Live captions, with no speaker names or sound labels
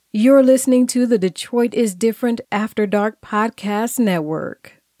You're listening to the Detroit is Different After Dark Podcast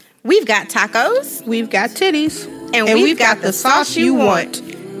Network. We've got tacos. We've got titties. And we've got the sauce you want.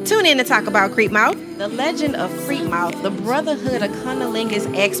 Tune in to talk about Creepmouth, the legend of Creepmouth, the brotherhood of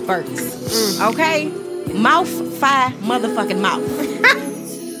cunnilingus experts. Okay? Mouth, fi, motherfucking mouth.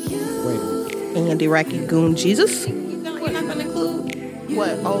 And Iraqi Goon Jesus. You're not going to include...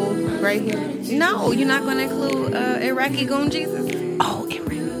 What, old gray hair? No, you're not going to include Iraqi Goon Jesus. Oh,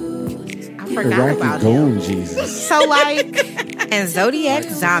 Iraqi. I forgot about him. Jesus. So and Zodiac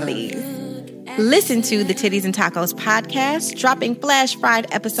Zombies. Listen to the Titties and Tacos podcast, dropping flash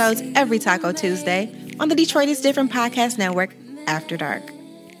fried episodes every Taco Tuesday on the Detroit is Different Podcast Network After Dark.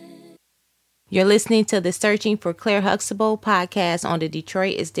 You're listening to the Searching for Claire Huxtable podcast on the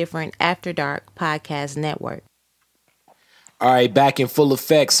Detroit is Different After Dark Podcast Network. All right, back in full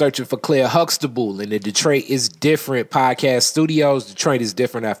effect, searching for Claire Huxtable in the Detroit is Different podcast studios. Detroit is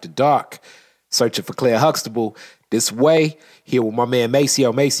Different After Dark. Searching for Claire Huxtable this way. Here with my man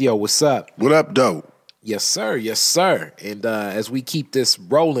Maceo. Maceo, what's up? What up, dope? Yes, sir. Yes, sir. And as we keep this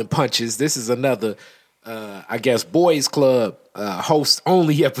rolling punches, this is another, I guess, boys club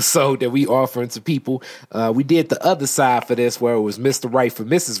host-only episode that we offering to people. We did the other side for this where it was Mr. Right for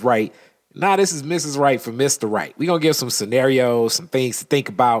Mrs. Right. Now this is Mrs. Right for Mr. Right. We're going to give some scenarios, some things to think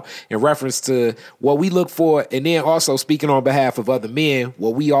about in reference to what we look for. And then also speaking on behalf of other men,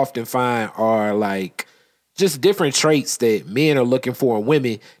 what we often find are like just different traits that men are looking for in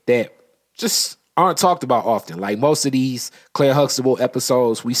women that just aren't talked about often. Like most of these Claire Huxtable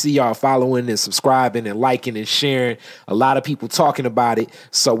episodes, we see y'all following and subscribing and liking and sharing. A lot of people talking about it.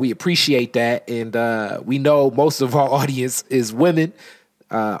 So we appreciate that. And we know most of our audience is women.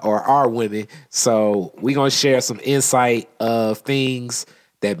 Or are women. So we're going to share some insight of things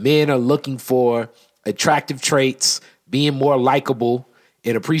that men are looking for, attractive traits, being more likable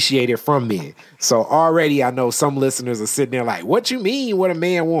and appreciated from men. So already I know some listeners are sitting there like, what you mean what a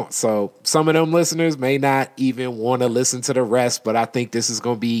man wants? So some of them listeners may not even want to listen to the rest, but I think this is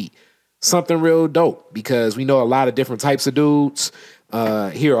going to be something real dope because we know a lot of different types of dudes,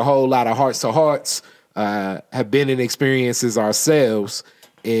 hear a whole lot of hearts to hearts, have been in experiences ourselves.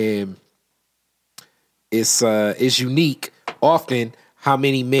 And it's unique often how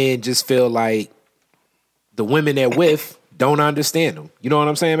many men just feel like the women they're with don't understand them. You know what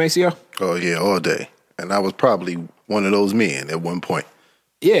I'm saying, Maceo? Oh, yeah, all day. And I was probably one of those men at one point.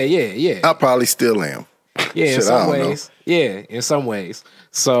 Yeah. I probably still am. Yeah, in some ways. Yeah, in some ways.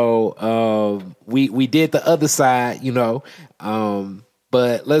 So we did the other side, you know.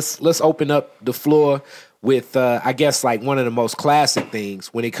 But let's open up the floor with, I guess, like one of the most classic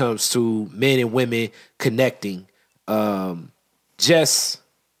things when it comes to men and women connecting. Just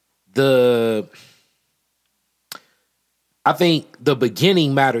I think the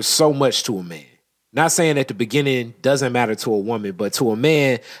beginning matters so much to a man. Not saying that the beginning doesn't matter to a woman, but to a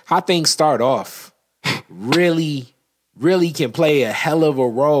man, how things start off really, really can play a hell of a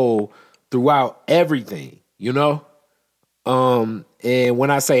role throughout everything, you know? And when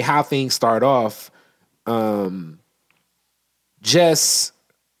I say how things start off, just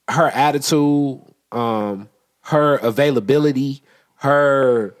her attitude, her availability,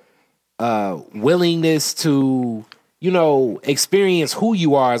 her willingness to, you know, experience who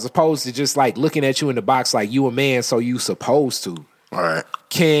you are as opposed to just like looking at you in the box like you a man, so you supposed to. All right.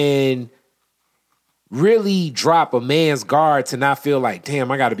 Can really drop a man's guard to not feel like,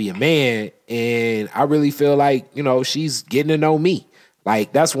 damn, I got to be a man. And I really feel like, you know, she's getting to know me.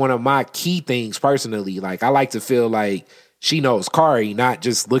 Like, that's one of my key things personally. Like, I like to feel like she knows Kari, not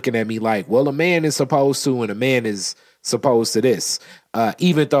just looking at me like, well, a man is supposed to and a man is supposed to this.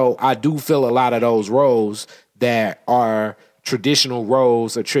 Even though I do feel a lot of those roles that are traditional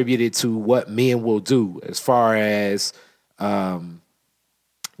roles attributed to what men will do as far as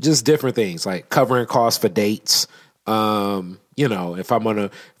just different things like covering costs for dates. You know, if we're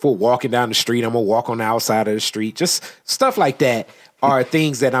walking down the street, I'm going to walk on the outside of the street. Just stuff like that are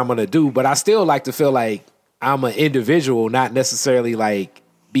things that I'm going to do. But I still like to feel like I'm an individual, not necessarily like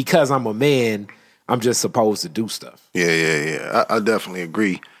because I'm a man, I'm just supposed to do stuff. Yeah. I definitely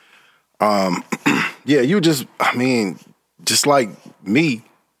agree. Yeah, just like me,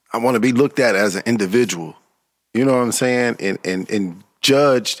 I want to be looked at as an individual. You know what I'm saying? And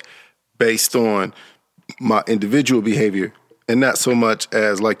judged based on my individual behavior and not so much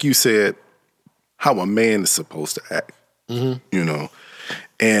as, like you said, how a man is supposed to act. Mm-hmm. You know?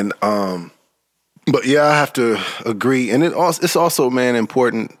 And, but yeah, I have to agree. And it's also, man,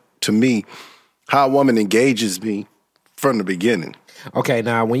 important to me how a woman engages me from the beginning. Okay,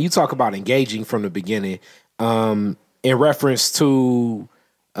 now when you talk about engaging from the beginning, in reference to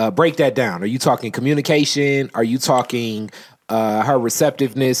Break that down. Are you talking communication? Are you talking her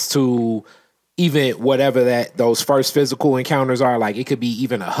receptiveness to even whatever those first physical encounters are? Like, it could be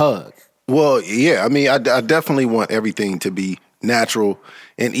even a hug. Well, yeah. I mean, I definitely want everything to be natural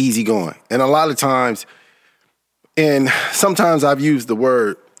and easygoing. And a lot of times, and sometimes I've used the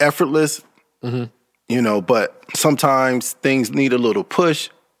word effortless, but sometimes things need a little push.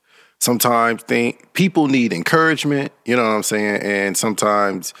 Sometimes people need encouragement, you know what I'm saying? And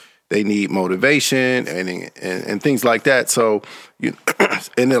sometimes they need motivation and things like that. So,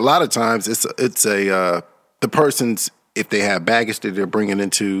 and a lot of times it's the person's, if they have baggage that they're bringing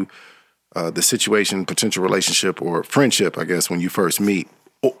into the situation, potential relationship or friendship, I guess, when you first meet,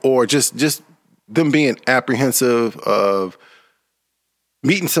 or just them being apprehensive of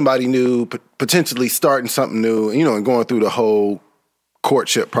meeting somebody new, potentially starting something new, and going through the whole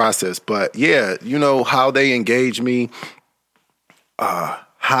courtship process. But yeah, how they engage me,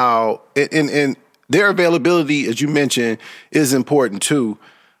 how and their availability, as you mentioned, is important too.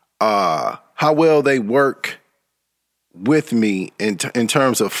 How well they work with me in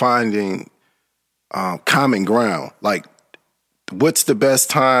terms of finding common ground. Like, what's the best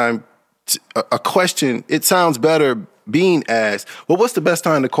time? A question. It sounds better being asked, well, what's the best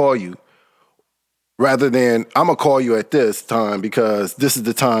time to call you? Rather than, I'm going to call you at this time because this is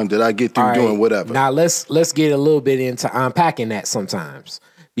the time that I get through doing whatever. Now, let's get a little bit into unpacking that sometimes.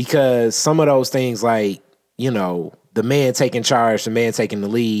 Because some of those things, like, the man taking charge, the man taking the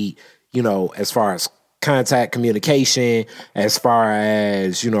lead, as far as contact communication, as far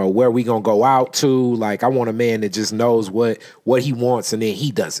as, where we going to go out to. Like, I want a man that just knows what he wants and then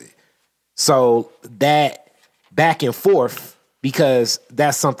he does it. So that back and forth, because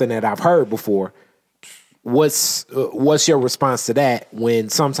that's something that I've heard before. What's your response to that when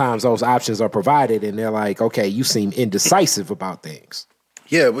sometimes those options are provided and they're like, okay, you seem indecisive about things?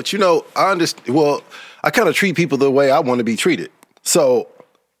 Yeah, but I understand. Well, I kind of treat people the way I want to be treated. So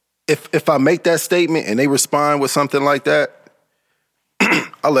if I make that statement and they respond with something like that,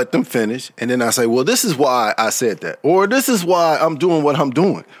 I let them finish. And then I say, well, this is why I said that. Or this is why I'm doing what I'm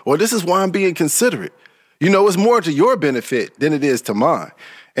doing. Or this is why I'm being considerate. It's more to your benefit than it is to mine.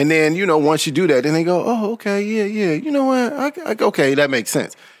 And then, once you do that, then they go, oh, okay, yeah. You know what? Okay, that makes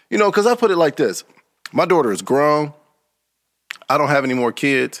sense. Because I put it like this. My daughter is grown. I don't have any more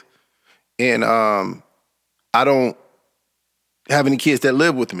kids. And I don't have any kids that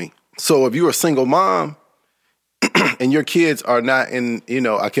live with me. So if you're a single mom and your kids are not in,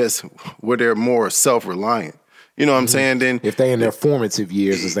 I guess, where they're more self-reliant, you know what I'm saying? Then if they're in their formative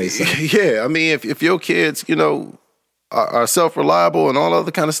years, as they say. Yeah, I mean, if your kids, are self-reliable and all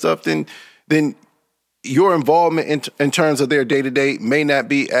other kind of stuff, then your involvement in terms of their day-to-day may not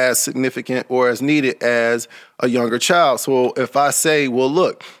be as significant or as needed as a younger child. So if I say, well,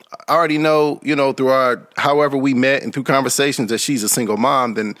 look, I already know, through however we met and through conversations that she's a single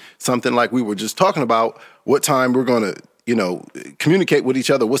mom, then something like we were just talking about, what time we're going to, communicate with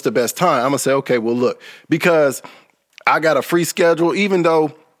each other, what's the best time? I'm going to say, okay, well, look, because I got a free schedule, even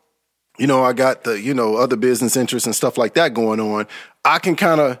though I got the, other business interests and stuff like that going on. I can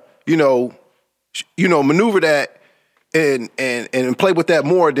kind of, maneuver that and play with that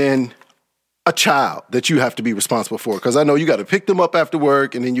more than a child that you have to be responsible for. Because I know you got to pick them up after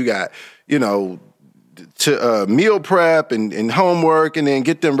work, and then you got, to meal prep and homework, and then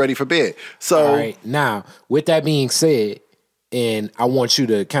get them ready for bed. So, all right. Now, with that being said, and I want you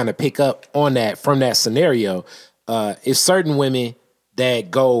to kind of pick up on that from that scenario, if certain women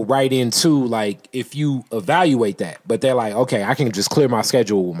that go right into, like, if you evaluate that, but they're like, okay, I can just clear my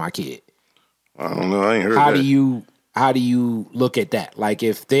schedule with my kid. I don't know. I ain't heard that. How do you look at that? Like,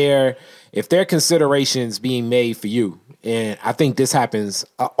 if there are considerations being made for you, and I think this happens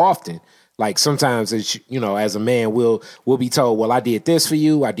often. Like, sometimes it's, as a man, we'll be told, well, I did this for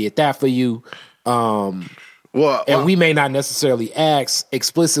you, I did that for you. And we may not necessarily ask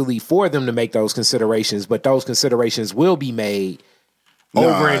explicitly for them to make those considerations, but those considerations will be made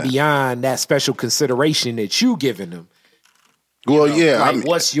over and beyond that special consideration that you giving them. Well, yeah. Like,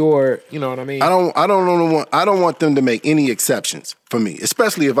 what's your, you know what I mean? I don't want them to make any exceptions for me,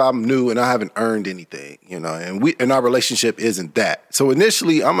 especially if I'm new and I haven't earned anything, and our relationship isn't that. So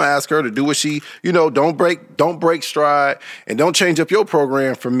initially, I'm gonna ask her to do what she, don't break stride, and don't change up your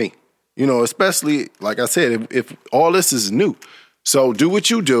program for me. Especially, like I said, if all this is new. So do what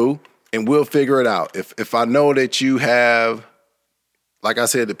you do, and we'll figure it out. If I know that you have, like I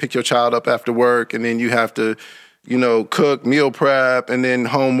said, to pick your child up after work, and then you have to, cook, meal prep, and then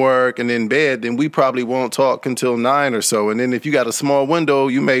homework, and then bed, then we probably won't talk until 9 or so. And then if you got a small window,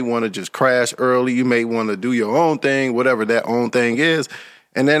 you may want to just crash early. You may want to do your own thing, whatever that own thing is.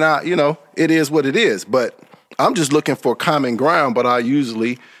 And then it is what it is. But I'm just looking for common ground, but I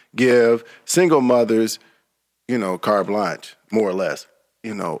usually give single mothers, carte blanche, more or less,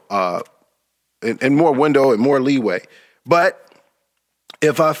 and more window and more leeway. But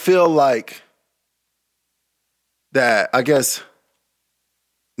if I feel like that, I guess,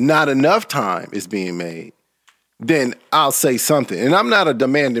 not enough time is being made, then I'll say something. And I'm not a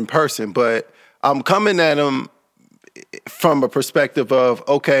demanding person, but I'm coming at them from a perspective of,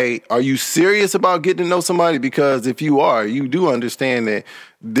 okay, are you serious about getting to know somebody? Because if you are, you do understand that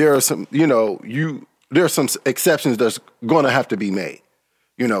there are some, there are some exceptions that's going to have to be made,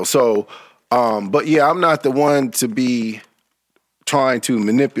 So, but yeah, I'm not the one to be trying to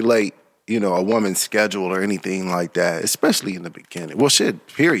manipulate, a woman's schedule or anything like that, especially in the beginning. Well, shit,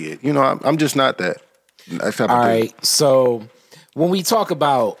 period. I'm just not that type of All right. So when we talk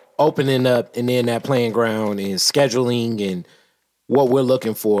about opening up and then that playing ground and scheduling and what we're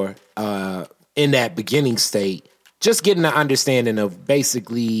looking for in that beginning state, just getting an understanding of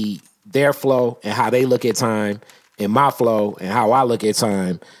basically their flow and how they look at time and my flow and how I look at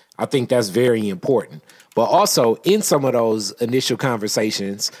time, I think that's very important. But also in some of those initial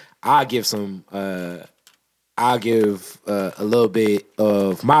conversations, I'll give a little bit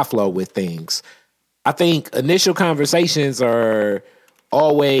of my flow with things. I think initial conversations are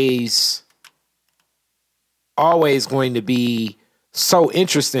always going to be so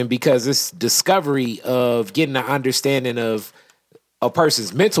interesting because it's discovery of getting an understanding of a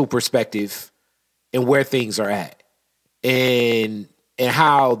person's mental perspective and where things are at and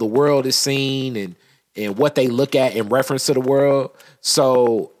how the world is seen and what they look at in reference to the world.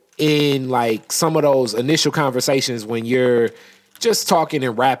 So in like some of those initial conversations when you're just talking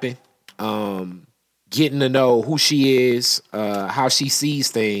and rapping, getting to know who she is, how she sees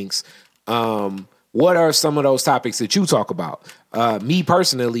things, what are some of those topics that you talk about? Me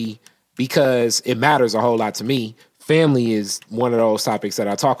personally, because it matters a whole lot to me, family is one of those topics that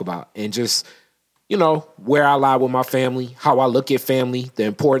I talk about. And just, where I lie with my family, how I look at family, the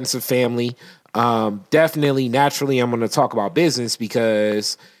importance of family. Definitely, naturally, I'm going to talk about business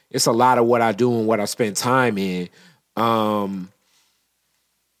because it's a lot of what I do and what I spend time in. I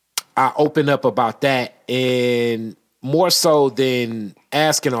open up about that, and more so than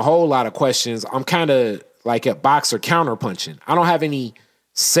asking a whole lot of questions, I'm kind of like a boxer counterpunching. I don't have any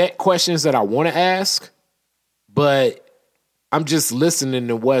set questions that I want to ask, but I'm just listening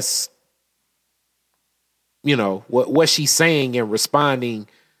to what's, what she's saying and responding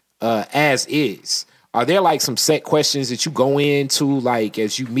as is. Are there like some set questions that you go into, like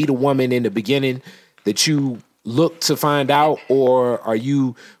as you meet a woman in the beginning that you look to find out, or are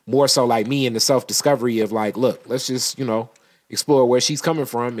you more so like me in the self-discovery of like, look, let's just, explore where she's coming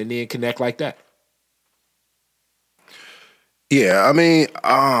from and then connect like that? Yeah, I mean,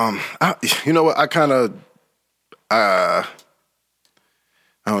 you know what? I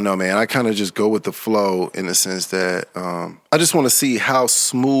don't know, man. I kind of just go with the flow in the sense that I just want to see how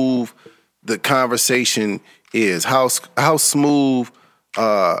smooth the conversation is, how smooth,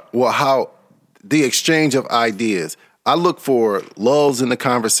 how the exchange of ideas. I look for lulls in the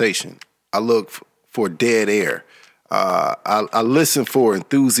conversation. I look for dead air. I listen for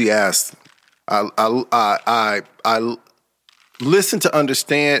enthusiasm. I listen to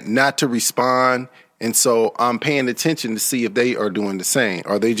understand, not to respond. And so I'm paying attention to see if they are doing the same.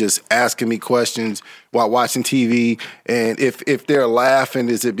 Are they just asking me questions while watching TV? And if they're laughing,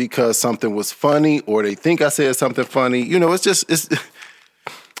 is it because something was funny or they think I said something funny?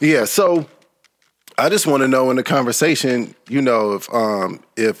 Yeah. So I just want to know in the conversation, if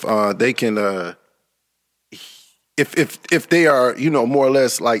they can, if they are, more or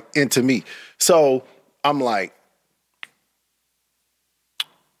less like into me. So I'm like,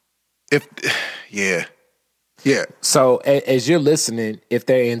 Yeah. So as you're listening, if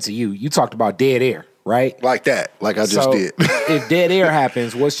they're into you, you talked about dead air, right? Like that, like I just did. If dead air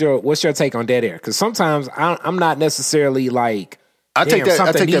happens, what's your take on dead air? Because sometimes I'm not necessarily like, I take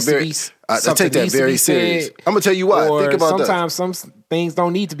that very serious. I'm gonna tell you why. Think about that. Sometimes some things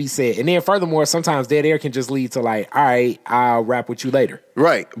don't need to be said, and then furthermore, sometimes dead air can just lead to like, all right, I'll rap with you later.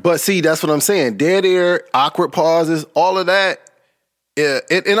 Right, but see, that's what I'm saying. Dead air, awkward pauses, all of that. Yeah,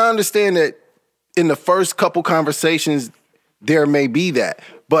 and I understand that in the first couple conversations, there may be that.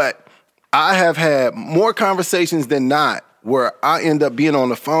 But I have had more conversations than not where I end up being on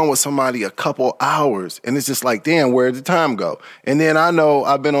the phone with somebody a couple hours. And it's just like, damn, where did the time go? And then I know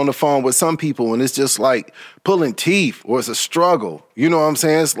I've been on the phone with some people and it's just like pulling teeth or it's a struggle. You know what I'm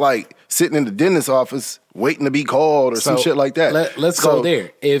saying? It's like sitting in the dentist's office waiting to be called or some shit like that. Let's go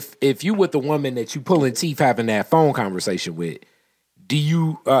there. If you with the woman that you pulling teeth having that phone conversation with, do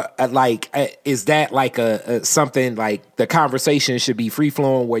you is that like a something like the conversation should be free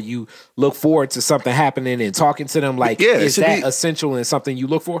flowing where you look forward to something happening and talking to them? Like, is that essential and something you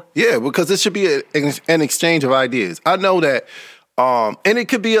look for? Yeah, because it should be an exchange of ideas. I know that, and it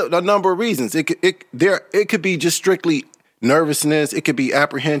could be a number of reasons. It could be just strictly nervousness. It could be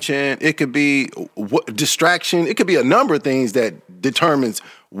apprehension. It could be distraction. It could be a number of things that determines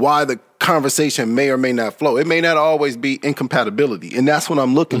why the conversation may or may not flow. It may not always be incompatibility, and that's what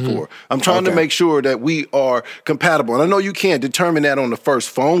I'm looking for. I'm trying to make sure that we are compatible. And I know you can't determine that on the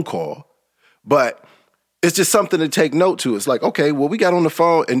first phone call, but it's just something to take note to. It's like, okay, well, we got on the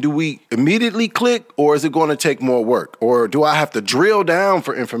phone, and do we immediately click, or is it going to take more work? Or do I have to drill down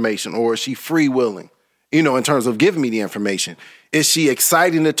for information, or is she free-willing, in terms of giving me the information? Is she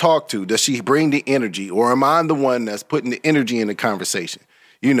exciting to talk to? Does she bring the energy, or am I the one that's putting the energy in the conversation?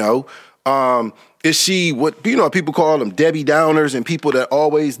 Is she what people call them Debbie Downers, and people that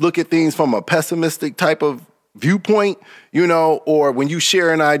always look at things from a pessimistic type of viewpoint, or when you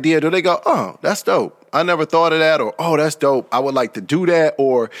share an idea, do they go, oh, that's dope, I never thought of that, or oh, that's dope, I would like to do that?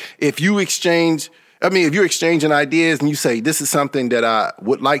 Or if you're exchanging ideas and you say, this is something that I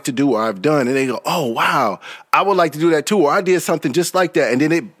would like to do or I've done, and they go, oh, wow, I would like to do that too, or I did something just like that, and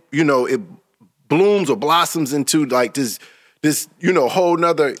then it blooms or blossoms into like this whole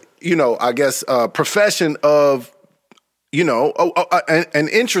nother, profession of, an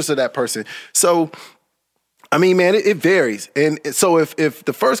interest of that person. So, I mean, man, it varies. And so if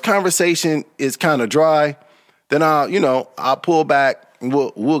the first conversation is kind of dry, then I'll pull back and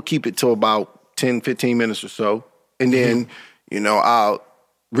we'll keep it to about 10, 15 minutes or so. And then, I'll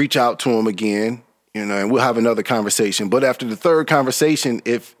reach out to them again, and we'll have another conversation. But after the third conversation,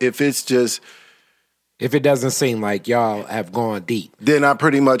 if it's just, if it doesn't seem like y'all have gone deep, then I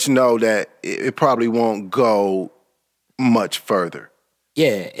pretty much know that it probably won't go much further.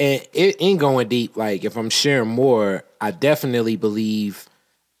 Yeah, and it ain't going deep. Like, if I'm sharing more, I definitely believe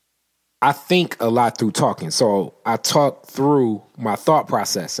I think a lot through talking. So I talk through my thought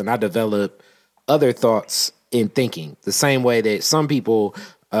process, and I develop other thoughts in thinking. The same way that some people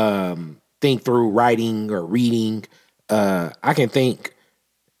think through writing or reading, I can think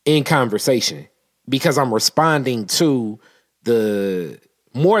in conversation, because I'm responding to the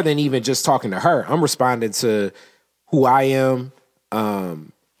more than even just talking to her. I'm responding to who I am,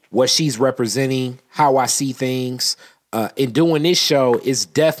 what she's representing, how I see things. In doing this show, it's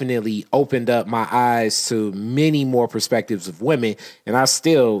definitely opened up my eyes to many more perspectives of women, and I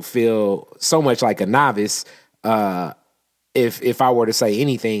still feel so much like a novice. If I were to say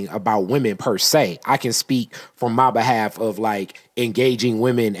anything about women per se, I can speak from my behalf of like engaging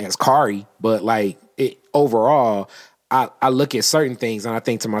women as Kari, but like overall, I look at certain things and I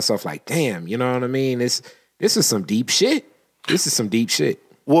think to myself like, damn, you know what I mean? This is some deep shit. This is some deep shit.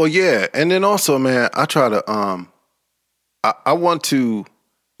 Well, yeah, and then also, man, I try to I want to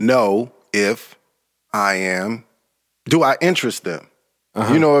know if do I interest them?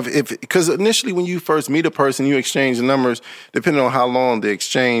 Uh-huh. If because initially when you first meet a person, you exchange the numbers, depending on how long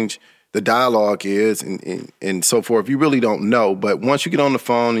the dialogue is and so forth. You really don't know. But once you get on the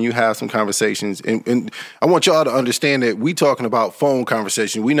phone and you have some conversations, and I want y'all to understand that we talking about phone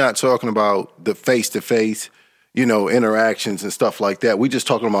conversation. We're not talking about the face-to-face, interactions and stuff like that. We're just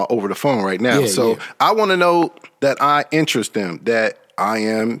talking about over the phone right now. Yeah. I want to know that I interest them, that I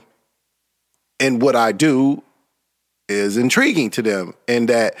am, and what I do is intriguing to them, and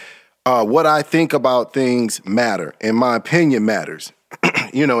that what I think about things matter, and my opinion matters,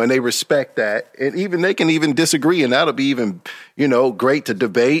 and they respect that, and even they can even disagree, and that'll be even, great to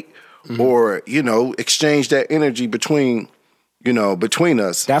debate, or exchange that energy between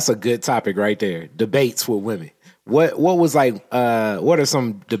us. That's a good topic right there. Debates with women. What was like? What are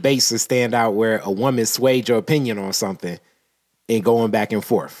some debates that stand out where a woman swayed your opinion on something and going back and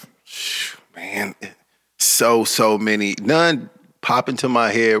forth? Man. So many. None pop into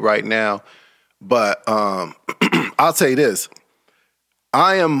my head right now, but I'll say this.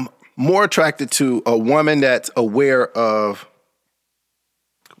 I am more attracted to a woman that's aware of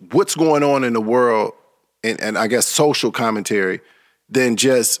what's going on in the world and I guess social commentary than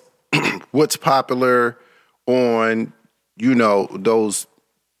just what's popular on, those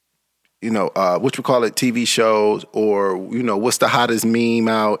what you call it, TV shows, or, what's the hottest meme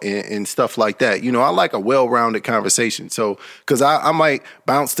out and stuff like that. I like a well-rounded conversation. So, because I might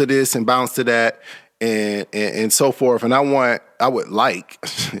bounce to this and bounce to that and so forth. And I would like,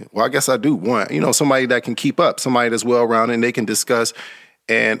 well, I guess I do want, somebody that can keep up, somebody that's well-rounded and they can discuss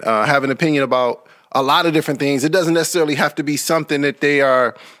and have an opinion about a lot of different things. It doesn't necessarily have to be something that they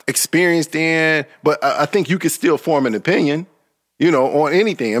are experienced in, but I think you could still form an opinion. on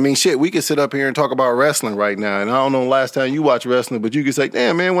anything. I mean, shit, we could sit up here and talk about wrestling right now. And I don't know the last time you watched wrestling, but you could say,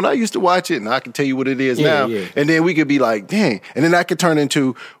 damn, man, when I used to watch it, and I can tell you what it is now. Yeah. And then we could be like, dang. And then that could turn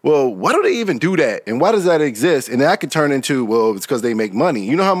into, well, why do they even do that? And why does that exist? And that could turn into, well, it's because they make money.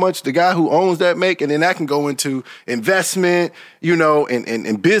 You know how much the guy who owns that make? And then that can go into investment,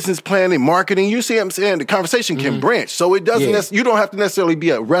 and business planning, marketing. You see what I'm saying? The conversation can branch. So it doesn't, you don't have to necessarily be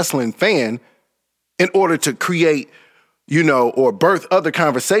a wrestling fan in order to create, or birth other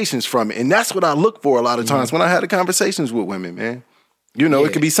conversations from it. And that's what I look for a lot of times when I had the conversations with women, man.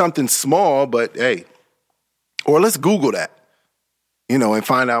 It could be something small, but hey, or let's Google that, and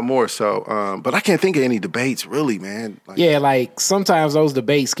find out more. So, but I can't think of any debates really, man. Like sometimes those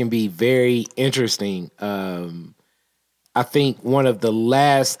debates can be very interesting. I think one of the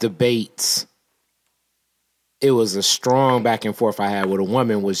last debates, it was a strong back and forth I had with a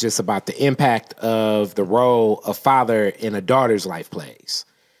woman, was just about the impact of the role a father in a daughter's life plays.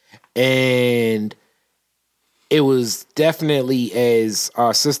 And it was definitely, as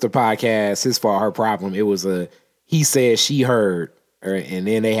our sister podcast, His Fault, Her Problem, it was a he said, she heard, and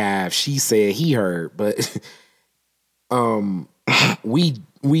then they have she said, he heard. But we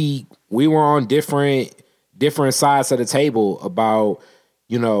were on different sides of the table about,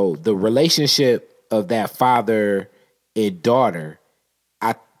 the relationship of that father and daughter,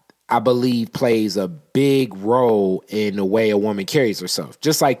 I believe plays a big role in the way a woman carries herself.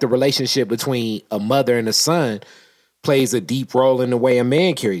 Just like the relationship between a mother and a son plays a deep role in the way a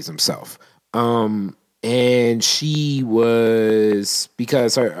man carries himself. And she was,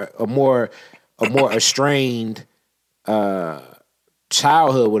 because a more estranged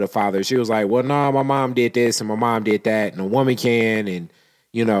childhood with a father, she was like, well, no, my mom did this and my mom did that, and a woman can, and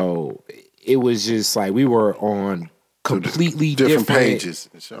it was just like we were on completely different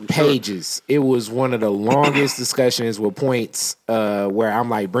pages. It was one of the longest discussions with points where I'm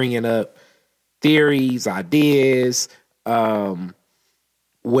like bringing up theories, ideas,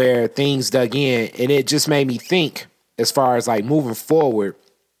 where things dug in, and it just made me think as far as like moving forward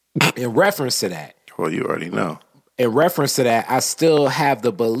in reference to that. Well, you already know. In reference to that, I still have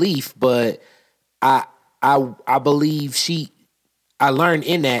the belief, but I believe I learned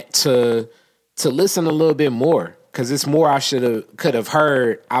in that to listen a little bit more, because it's more I could have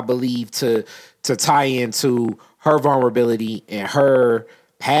heard, I believe, to tie into her vulnerability and her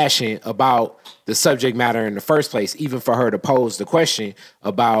passion about the subject matter in the first place, even for her to pose the question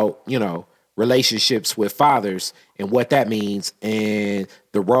about, relationships with fathers and what that means and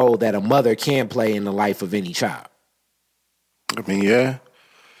the role that a mother can play in the life of any child. I mean, yeah.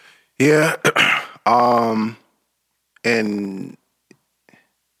 And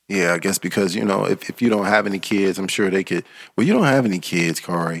yeah, I guess because, if you don't have any kids, I'm sure they could. Well, you don't have any kids,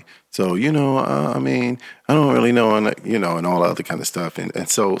 Corey. So, I mean, I don't really know, and all the other kind of stuff. And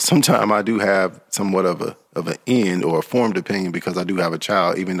so sometimes I do have somewhat of an end or a formed opinion because I do have a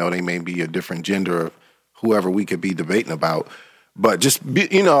child, even though they may be a different gender of whoever we could be debating about. But just,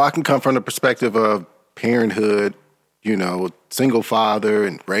 I can come from the perspective of parenthood, single father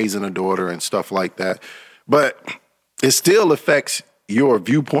and raising a daughter and stuff like that. But it still affects your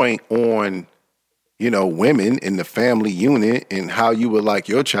viewpoint on, women in the family unit and how you would like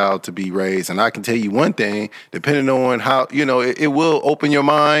your child to be raised. And I can tell you one thing, depending on how, it will open your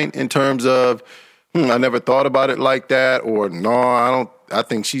mind in terms of, I never thought about it like that, or no, I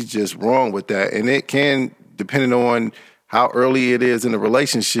think she's just wrong with that. And it can, depending on how early it is in the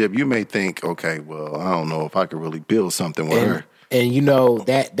relationship, you may think, okay, well, I don't know if I could really build something with her. And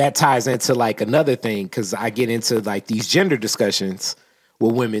that ties into like another thing, because I get into like these gender discussions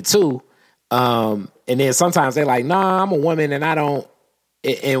with women too. And then sometimes they're like, nah, I'm a woman and I don't,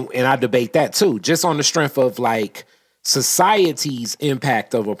 and I debate that too, just on the strength of like society's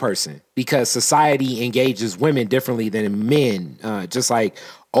impact of a person, because society engages women differently than men, just like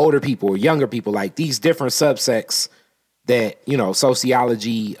older people or younger people, like these different subsects that,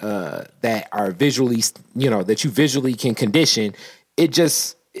 sociology, that are visually, that you visually can condition.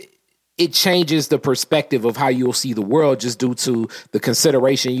 It changes the perspective of how you'll see the world just due to the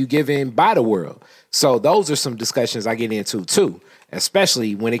consideration you give in by the world. So those are some discussions I get into too,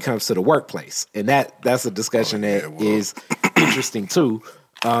 especially when it comes to the workplace. And that's a discussion that is interesting too.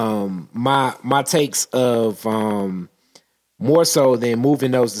 My takes of more so than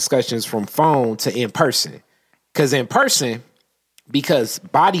moving those discussions from phone to in person. Because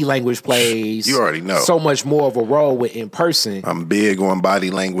body language plays you already know so much more of a role with in person. I'm big on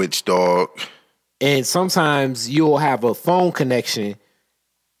body language, dog. And sometimes you'll have a phone connection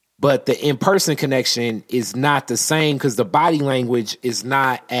but the in-person connection is not the same because the body language is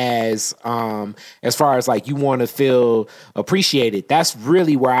not as far as like you want to feel appreciated. That's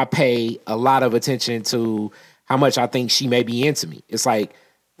really where I pay a lot of attention to how much I think she may be into me. It's like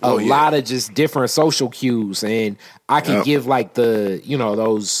a lot of just different social cues, and I can give like the, you know,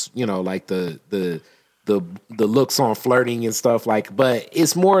 those, you know, like the looks on flirting and stuff, like, but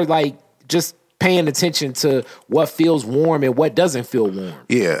it's more like just paying attention to what feels warm and what doesn't feel warm.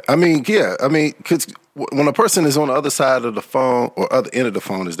 I mean, because when a person is on the other side of the phone or other end of the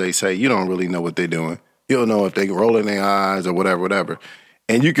phone, as they say, you don't really know what they're doing. You don't know if they rolling their eyes or whatever.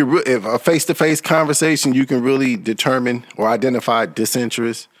 And you can, if a face-to-face conversation, you can really determine or identify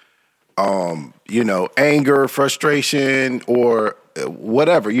disinterest, you know, anger, frustration, or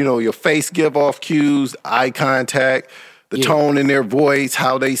whatever. You know, your face give off cues, eye contact, the tone in their voice,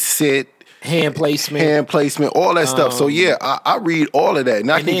 how they sit, hand placement, all that stuff. So I read all of that, and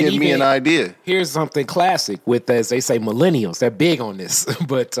that can give me an idea. Here's something classic with, as they say, millennials. They're big on this,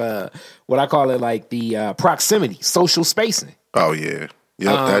 but what I call it, like the proximity, social spacing. Oh yeah,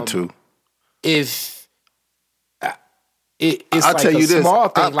 that too. If it's I'll like tell you a small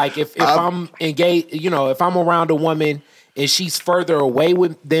thing, like if I'm engaged, you know, if I'm around a woman and she's further away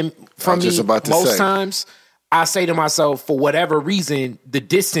from me most times, I say to myself, for whatever reason, the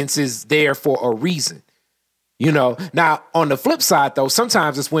distance is there for a reason. You know, now on the flip side, though,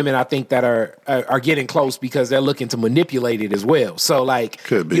 sometimes it's women I think that are getting close because they're looking to manipulate it as well. So, like,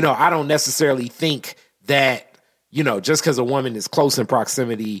 you know, I don't necessarily think that, you know, just because a woman is close in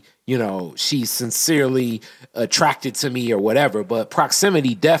proximity, you know, she's sincerely attracted to me or whatever. But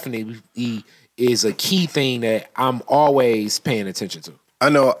proximity definitely is a key thing that I'm always paying attention to. I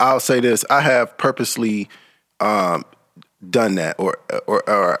know. I'll say this: I have purposely done that, or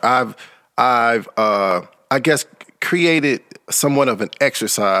I've I guess created somewhat of an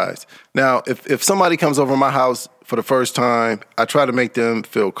exercise. Now, if somebody comes over my house for the first time, I try to make them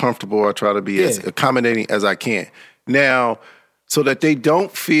feel comfortable. I try to be as accommodating as I can. Now, so that they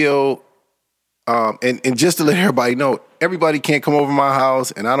don't feel, and just to let everybody know, everybody can't come over my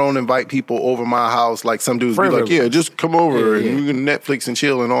house, and I don't invite people over my house like some dudes be like, yeah, just come over and we can Netflix and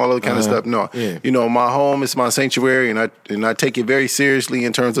chill and all that kind of stuff. No, you know, my home is my sanctuary, and I take it very seriously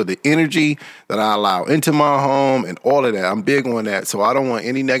in terms of the energy that I allow into my home and all of that. I'm big on that, so I don't want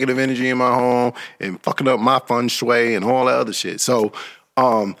any negative energy in my home and fucking up my feng shui and all that other shit. So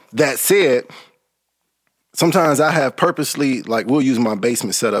that said, sometimes I have purposely, like, we'll use my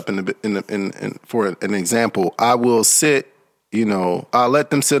basement setup for an example. I will sit, you know, I'll let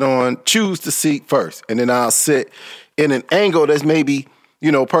them choose the seat first, and then I'll sit in an angle that's maybe,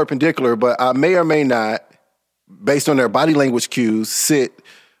 you know, perpendicular, but I may or may not, based on their body language cues, sit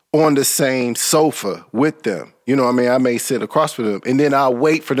on the same sofa with them. You know what I mean? I may sit across from them, and then I'll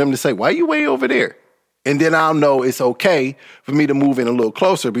wait for them to say, why are you way over there? And then I'll know it's okay for me to move in a little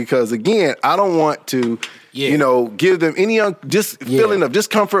closer because, again, I don't want to, you know, give them any feeling of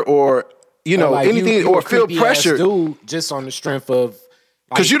discomfort or, you know, like anything or feel pressure. Dude, just on the strength of,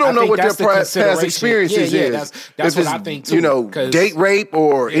 because you don't know what their past experiences is. That's what I think too. You know, date rape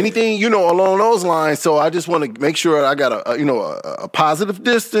or anything, you know, along those lines. So I just want to make sure I got a positive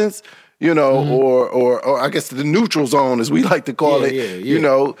distance, you know, or I guess the neutral zone, as we like to call it, you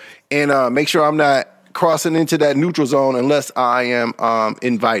know, and make sure I'm not crossing into that neutral zone unless I am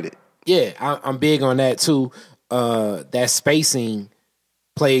invited. Yeah, I'm big on that too. That spacing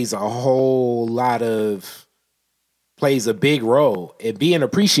plays a big role, and being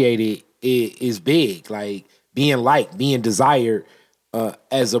appreciated is big. Like being liked, being desired,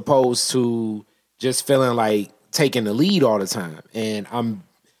 as opposed to just feeling like taking the lead all the time. And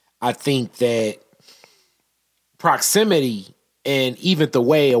I think that proximity and even the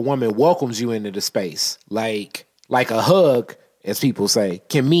way a woman welcomes you into the space, like a hug, as people say,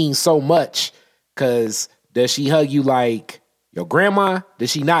 can mean so much. Because does she hug you like your grandma? Does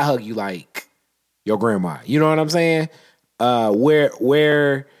she not hug you like your grandma? You know what I'm saying? Where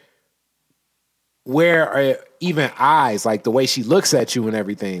are even eyes, like the way she looks at you and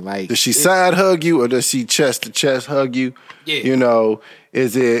everything? Like, does she side hug you or does she chest to chest hug you? Yeah. You know,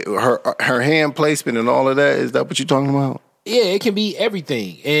 is it her hand placement and all of that? Is that what you're talking about? Yeah, it can be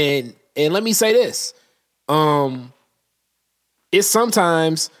everything. And let me say this. It's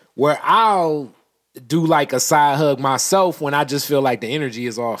sometimes where I'll do like a side hug myself when I just feel like the energy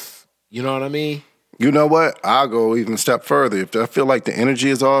is off. You know what I mean? You know what? I'll go even a step further. If I feel like the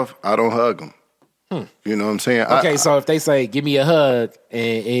energy is off, I don't hug them. You know what I'm saying? Okay, so if they say, give me a hug,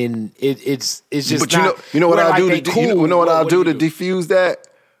 and it's just but not... But you know what I'll do to diffuse that?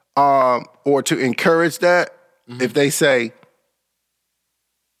 Or to encourage that? If they say,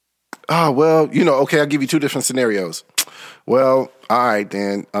 oh, well, okay, I'll give you two different scenarios. Well, all right,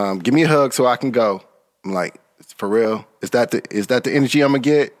 then, give me a hug so I can go. I'm like, for real? Is that the energy I'm gonna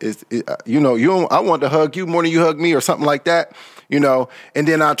get? I want to hug you more than you hug me or something like that, and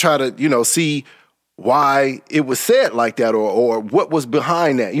then I try to, see why it was said like that or what was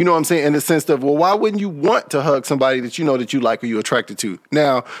behind that. You know what I'm saying? In the sense of, well, why wouldn't you want to hug somebody that you know that you like or you're attracted to?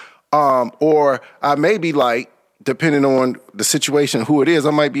 Now, or I may be like, depending on the situation, who it is,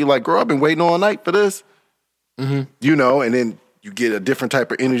 I might be like, girl, I've been waiting all night for this. Mm-hmm. And then you get a different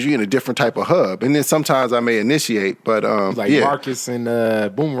type of energy and a different type of hug. And then sometimes I may initiate, but like Marcus and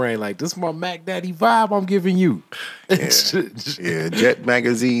Boomerang, like, this is my Mac Daddy vibe I'm giving you. Yeah, Jet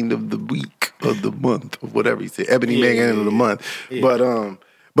Magazine of the week, of the month, or whatever he said, Ebony Magazine of the month. Yeah.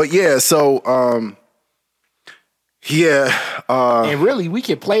 But yeah, so and really, we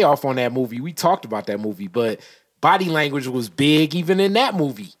could play off on that movie. We talked about that movie, but body language was big even in that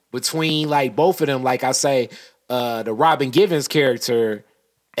movie between like both of them. Like I say, the Robin Givens character,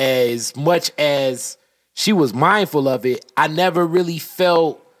 as much as she was mindful of it, I never really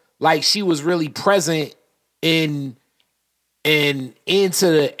felt like she was really present into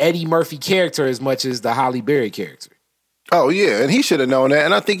the Eddie Murphy character as much as the Halle Berry character. Oh, yeah, and he should have known that,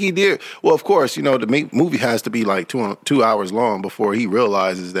 and I think he did. Well, of course, the movie has to be like 2 hours long before he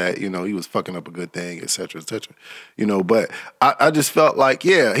realizes that, he was fucking up a good thing, et cetera, et cetera. But I just felt like,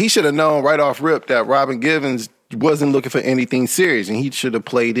 yeah, he should have known right off rip that Robin Givens wasn't looking for anything serious, and he should have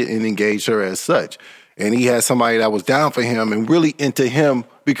played it and engaged her as such. And he had somebody that was down for him and really into him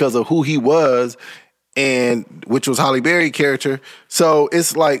because of who he was, and which was Halle Berry character. So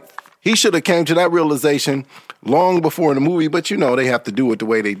it's like he should have came to that realization long before in the movie, but they have to do it the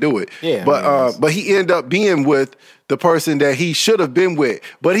way they do it. Yeah. But he ended up being with the person that he should have been with.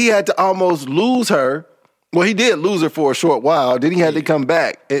 But he had to almost lose her. Well, he did lose her for a short while. Then he had to come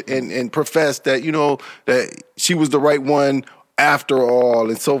back and profess that, that she was the right one after all,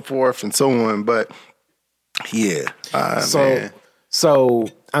 and so forth and so on. But yeah. So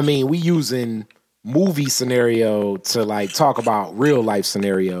I mean, we using movie scenario to like talk about real life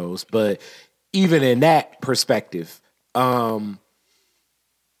scenarios, but even in that perspective, let's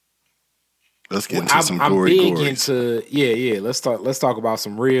get into some gory. I'm big into Let's talk about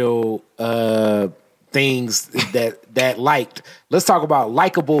some real things that liked. Let's talk about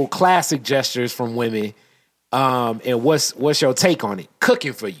likable classic gestures from women. And what's your take on it?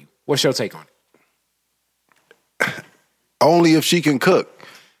 Cooking for you. What's your take on it? Only if she can cook.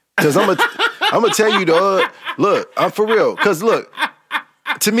 Because I'm gonna tell you, dog. Look, I'm for real. Because look.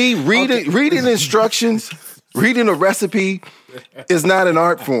 To me, reading instructions, reading a recipe is not an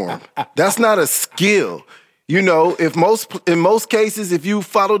art form. That's not a skill. In most cases, if you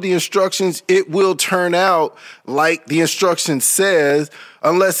follow the instructions, it will turn out like the instruction says,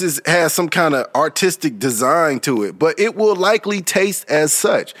 unless it has some kind of artistic design to it. But it will likely taste as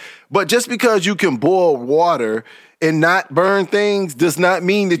such. But just because you can boil water and not burn things does not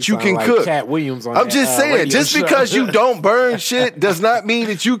mean that you can cook. Cat Williams on I'm just saying, just because you don't burn shit does not mean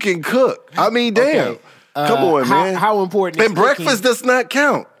that you can cook. I mean, damn. Okay. Come on, man. How important is and breakfast cooking? Does not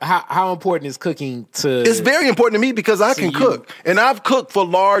count. How important is cooking to... It's very important to me because I can cook. And I've cooked for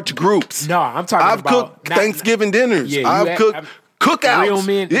large groups. No, I'm talking I've cooked Thanksgiving dinners. Yeah, I've cooked cookouts.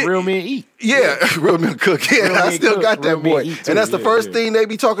 Real men eat. Yeah, real men cook. Yeah, I still got that, boy. And that's the first thing they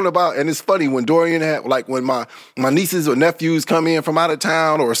be talking about. And it's funny when Dorian had, like when my nieces or nephews come in from out of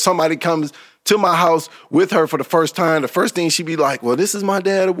town or somebody comes to my house with her for the first time, the first thing she'd be like, well, this is my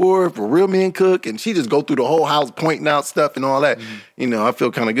dad award for real men cook. And she just go through the whole house pointing out stuff and all that. Mm-hmm. I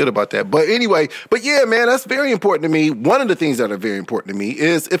feel kind of good about that. But anyway, yeah, man, that's very important to me. One of the things that are very important to me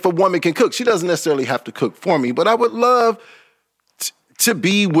is if a woman can cook. She doesn't necessarily have to cook for me, but I would love to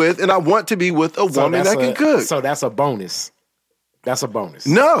be with, and I want to be with a woman that can cook. So that's a bonus. That's a bonus.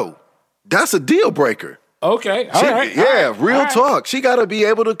 No, that's a deal breaker. Okay. All right. Yeah, real talk. She got to be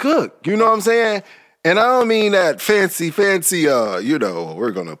able to cook. You know what I'm saying? And I don't mean that fancy, we're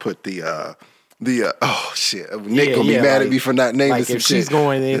going to put oh shit. Nick gonna be mad at me for not naming some if shit. She's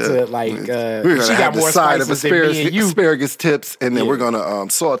going into we're gonna she have got more the side of spices than me and you. asparagus tips, and then we're gonna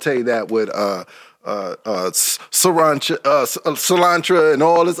saute that with cilantro and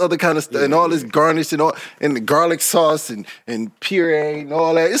all this other kind of stuff, and all this garnish and the garlic sauce and puree and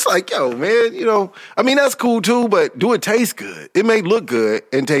all that. It's like, yo, man, I mean, that's cool too, but do it taste good. It may look good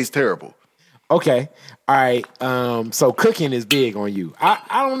and taste terrible. Okay. All right. So cooking is big on you.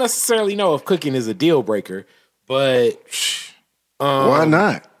 I don't necessarily know if cooking is a deal breaker, but why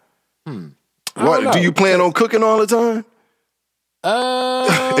not? What do you plan on cooking all the time?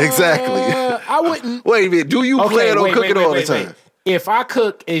 Exactly. I wouldn't. Wait a minute. Do you plan on cooking all the time? if I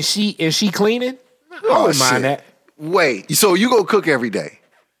cook and she cleaning, I wouldn't mind that. Wait, so you go cook every day?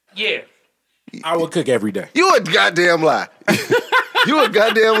 Yeah, I would cook every day. You a goddamn lie. You a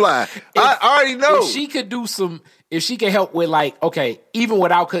goddamn lie. I already know. If she could do if she could help with like, okay, even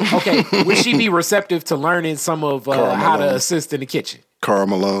without cooking, okay, would she be receptive to learning some of how to assist in the kitchen? Karl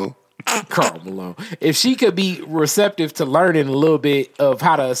Malone. If she could be receptive to learning a little bit of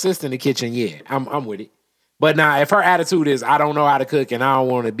how to assist in the kitchen, yeah, I'm with it. But now, if her attitude is I don't know how to cook and I don't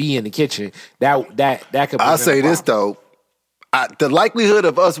want to be in the kitchen, that could. I'll say this though. The likelihood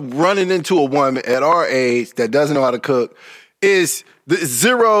of us running into a woman at our age that doesn't know how to cook is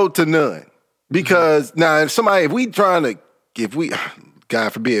 0 to none. Because now, if we, God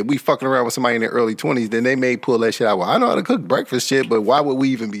forbid, we fucking around with somebody in their early 20s, then they may pull that shit out. Well, I know how to cook breakfast shit, but why would we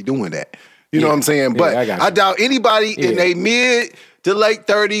even be doing that? You know what I'm saying? But I doubt anybody in their mid to late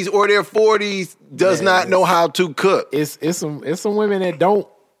 30s or their 40s does not know how to cook. It's some women that don't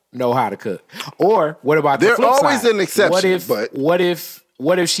know how to cook. Or what about the flip side? They're always an exception.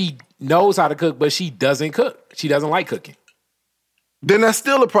 What if she knows how to cook, but she doesn't cook? She doesn't like cooking. Then that's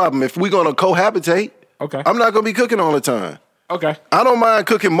still a problem. If we're going to cohabitate, okay, I'm not going to be cooking all the time. Okay. I don't mind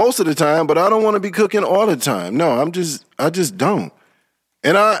cooking most of the time, but I don't want to be cooking all the time. No, I just don't.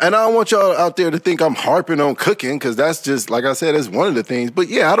 And I don't want y'all out there to think I'm harping on cooking, because that's just, like I said, that's one of the things. But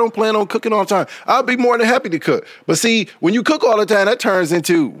yeah, I don't plan on cooking all the time. I'll be more than happy to cook. But see, when you cook all the time, that turns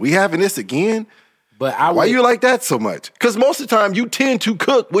into, we having this again? But why you like that so much? Because most of the time you tend to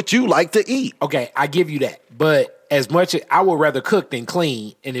cook what you like to eat. Okay, I give you that. But as much as I would rather cook than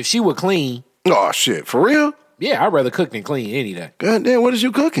clean, and if she would clean. Oh shit, for real? Yeah, I'd rather cook than clean any day. God damn, what is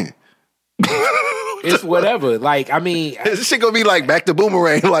you cooking? It's whatever. Like, I mean, this shit gonna be like Back to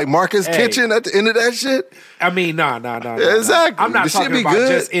Boomerang, like Marcus' kitchen at the end of that shit. I mean, no. Exactly. I'm not this talking about good.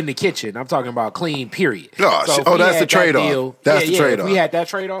 just in the kitchen. I'm talking about clean, period. That's the trade-off. That's the trade-off. If we had that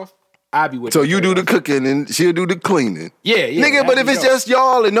trade-off, I'd be with you. So you do the cooking and she'll do the cleaning. Yeah. Nigga, but if it's just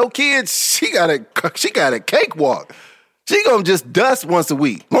y'all and no kids, she got a cakewalk. She gonna just dust once a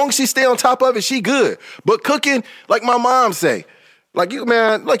week. Long as she stay on top of it, she good. But cooking, like my mom say, like you,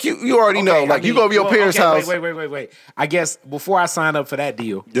 man, like you already know. Like you go to your parents' house. Wait. I guess before I sign up for that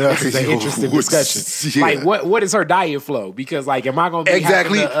deal, this is an interesting discussion. Yeah. Like, what is her diet flow? Because, like, am I going to be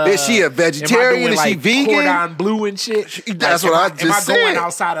is she a vegetarian? Is she vegan? Cordon bleu and shit? That's what I just said. Am I going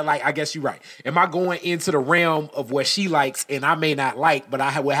outside of, like, I guess you're right. Am I going into the realm of what she likes and I may not like, but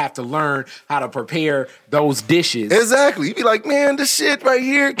I would have to learn how to prepare those dishes? Exactly. You be like, man, this shit right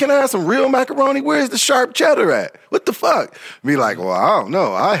here, can I have some real macaroni? Where's the sharp cheddar at? What the fuck? Be like, well, I don't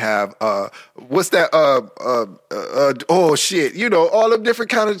know. I have what's that? Oh shit! You know, all them different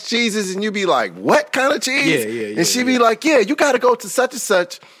kind of cheeses, and you be like, what kind of cheese? Yeah. And she be like, yeah, you got to go to such and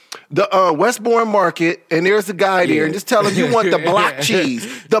such, the Westbourne Market, and there's a guy there, and just tell him you want the block cheese,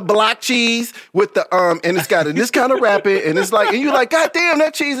 with the and it's got this kind of wrapping, and it's like, and you like, God damn,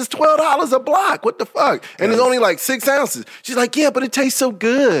 that cheese is $12 a block. What the fuck? And it's only like 6 ounces. She's like, yeah, but it tastes so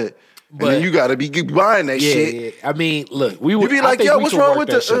good. But and then you got to be buying that shit. Yeah. I mean, look, we would be like, yo, what's wrong with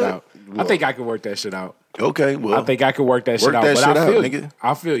the shit out? I think I could work that shit out. Okay, well, I think I could work that shit out. But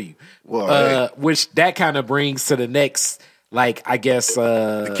I feel you. Well, which that kind of brings to the next, like, I guess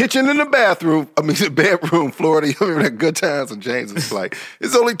the kitchen and the bathroom. I mean, the bedroom, Florida. You remember that Good Times? And James was like,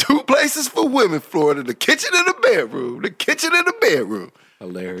 "There's only 2 places for women, Florida: the kitchen and the bedroom. The kitchen and the bedroom."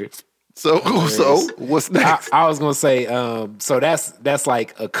 Hilarious. So what's next? I was gonna say, so that's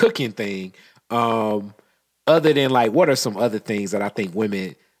like a cooking thing. Other than, like, what are some other things that I think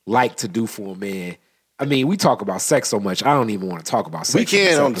women like to do for a man? I mean, we talk about sex so much, I don't even want to talk about sex. We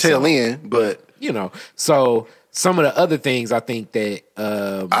can on the tail end, but you know. So some of the other things I think that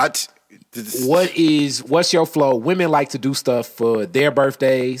what's your flow? Women like to do stuff for their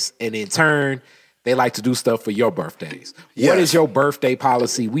birthdays, and in turn, they like to do stuff for your birthdays. Yes. What is your birthday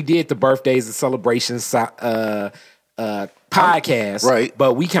policy? We did the birthdays and celebrations podcast, right?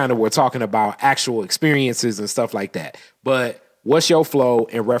 But we kind of were talking about actual experiences and stuff like that. But what's your flow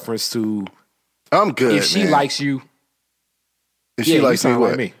in reference to? I'm good. If she likes you, if she likes me,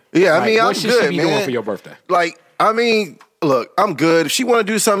 what? Like me. Yeah, like, I mean, I'm what should good, she be man. doing for your birthday? Like, I mean, look, I'm good. If she want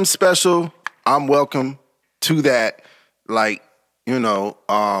to do something special, I'm welcome to that. Like, you know,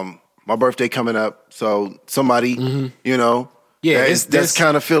 my birthday coming up, so somebody, you know, that's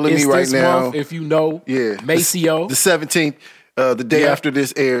kind of feeling me right now. Month, if you know, Maceo, the 17th, the day after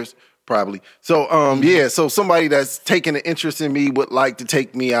this airs, probably. So, so somebody that's taking an interest in me would like to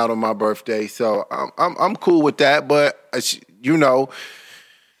take me out on my birthday. So I'm cool with that. But you know,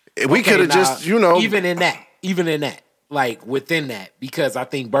 we could have just, you know, even in that, like within that, because I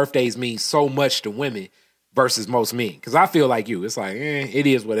think birthdays mean so much to women. versus most men. Because I feel like you. It's like, it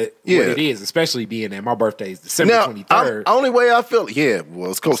is what it is, especially being that my birthday is December 23rd. Only way I feel,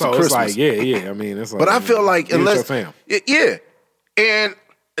 it's close to Christmas. It's like, I mean, it's like, but I feel like unless, your fam. And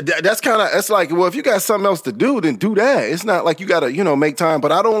that's kind of, it's like, well, if you got something else to do, then do that. It's not like you got to, make time.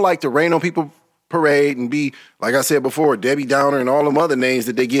 But I don't like to rain on people parade and be, like I said before, Debbie Downer and all them other names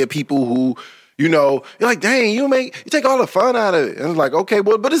that they give people who, you're like, dang, you take all the fun out of it. And it's like, okay,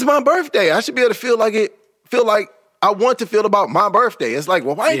 well, but it's my birthday. I should be able to feel like I want to feel about my birthday. It's like,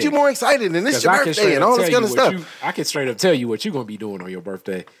 well, why ain't you more excited? And it's your birthday and all this kind of stuff. I can straight up tell you what you're going to be doing on your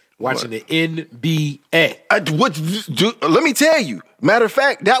birthday. Watching the NBA. Let me tell you. Matter of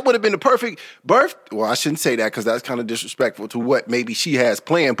fact, that would have been the perfect birth. Well, I shouldn't say that because that's kind of disrespectful to what maybe she has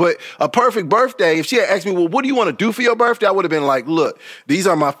planned. But a perfect birthday, if she had asked me, well, what do you want to do for your birthday? I would have been like, look, these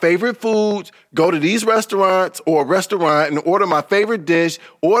are my favorite foods. Go to these restaurants or a restaurant and order my favorite dish.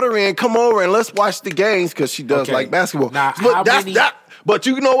 Order in, come over, and let's watch the games because she does like basketball. Now, but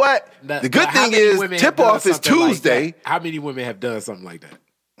you know what? The good thing is tip-off is Tuesday. Like how many women have done something like that?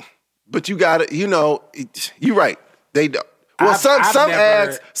 But you got to, you're right. They don't. Well, some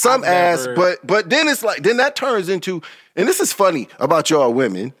ask, but then it's like, then that turns into, and this is funny about y'all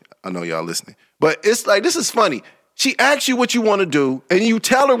women. I know y'all listening, but it's like, this is funny. She asks you what you want to do, and you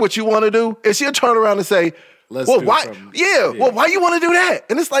tell her what you want to do, and she'll turn around and say, why? Yeah, well, why you want to do that?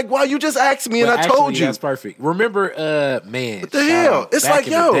 And it's like, well, you just asked me, and I told you. That's perfect. Remember, man, what the hell? It's like,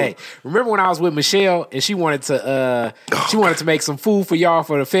 remember when I was with Michelle and she wanted to make some food for y'all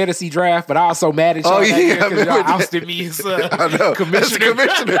for the fantasy draft, but I was so mad at y'all because y'all ousted me as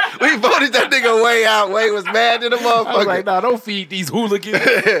commissioner. We voted that nigga way out. Way was mad at the motherfucker. I was like, no, don't feed these hooligans.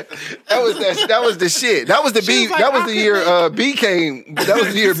 That was the shit. That was the B. Like, that was the year B came. That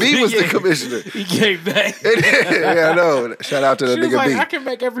was the year B was the commissioner. He came back. Yeah, I know. Shout out to the nigga B. I can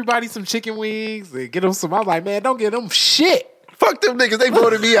make everybody some chicken wings and get them some. I'm like, man, don't get them shit. Fuck them niggas. They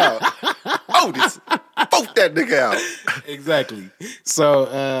voted me out. Vote that nigga out. Exactly.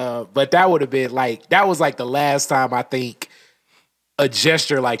 So, but that would have been like, that was like the last time I think a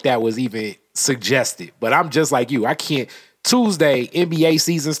gesture like that was even suggested. But I'm just like you. I can't. Tuesday, NBA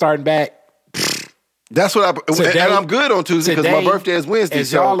season starting back. That's what and I'm good on Tuesday because my birthday is Wednesday.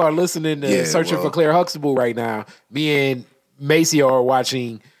 As y'all are listening to Searching for Claire Huxtable right now, me and Maceo are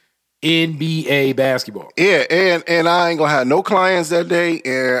watching NBA basketball. Yeah, and I ain't gonna have no clients that day,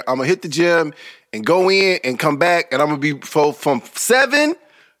 and I'm gonna hit the gym and go in and come back, and I'm gonna be from 7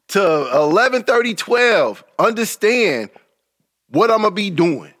 to 11:30, 12. Understand what I'm gonna be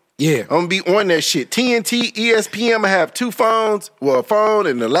doing. Yeah. I'm going to be on that shit. TNT, ESPN, I'm going to have 2 phones, well, a phone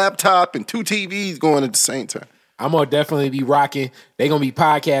and a laptop and 2 TVs going at the same time. I'm going to definitely be rocking. They're going to be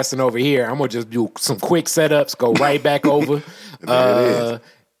podcasting over here. I'm going to just do some quick setups, go right back over.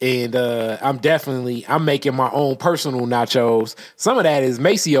 And I'm making my own personal nachos. Some of that is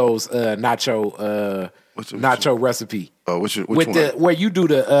Maceo's nacho recipe. Oh, which where you do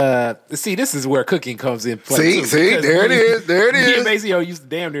the see, this is where cooking comes in play. See, there it is. Me and Maceo used to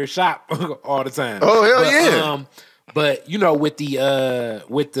damn near shop all the time. Oh hell yeah! But with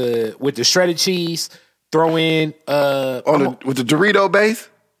the shredded cheese, throw in with the Dorito base.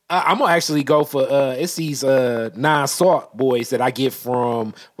 I'm gonna actually go for it's these non-salt boys that I get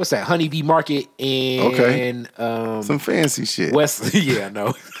from what's that, Honeybee Market and some fancy shit. Yeah, I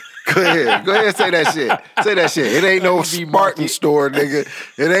know. Go ahead, say that shit. It ain't no Spartan store, nigga.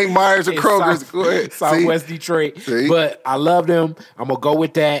 It ain't Myers and Kroger's. Go ahead. Southwest Detroit. See? But I love them. I'm gonna go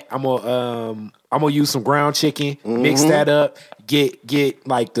with that. I'm gonna use some ground chicken, mix that up, get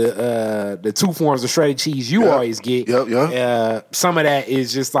like the 2 forms of shredded cheese you always get. Yep. Some of that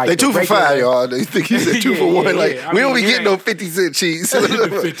is just like they 2 for $5, y'all. They think you said 2 for 1. We don't be getting no 50-cent cheese.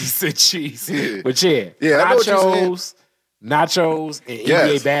 50-cent cheese. Yeah. But nachos and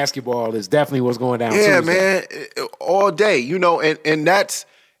NBA basketball is definitely what's going down. Yeah, Tuesday. man, all day, and that's,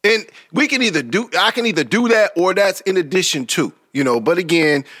 and we can I can either do that or that's in addition to, but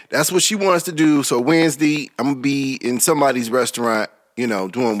again, that's what she wants to do. So Wednesday, I'm gonna be in somebody's restaurant,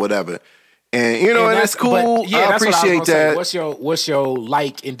 doing whatever. And and that's cool. I appreciate that. Say. What's your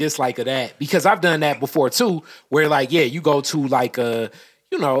like and dislike of that? Because I've done that before too, where you go to like a,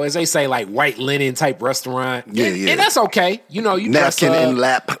 as they say, like white linen type restaurant. Yeah. And that's okay. You napkin and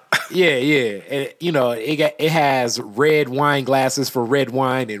lap. Yeah. And, it has red wine glasses for red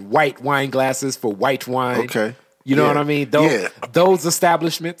wine and white wine glasses for white wine. Okay. You know what I mean? Yeah. Those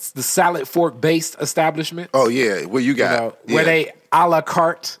establishments, the salad fork based establishments. Oh yeah, where you got where they a la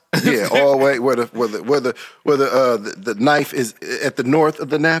carte. Yeah, all the way where the knife is at the north of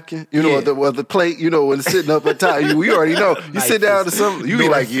the napkin, you know, or the plate, you know, when it's sitting up at top. You already know. You sit down to something, you be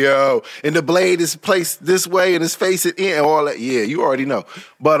like, yo, and the blade is placed this way and it's facing in and all that. Yeah, you already know.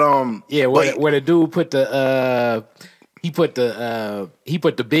 But where the dude put the he put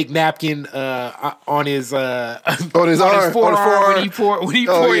the big napkin on his arm, forearm when he poured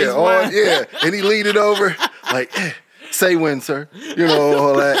his wine. And he leaned it over like, say when, sir. You know,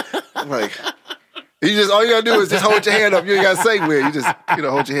 all that. I'm like, all you gotta do is just hold your hand up. You ain't gotta say when. You just,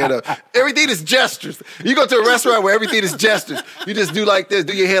 hold your hand up. Everything is gestures. You go to a restaurant where everything is gestures. You just do like this.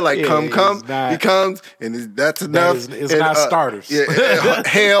 Do your hand like, come. He comes, and that's enough. It's not starters.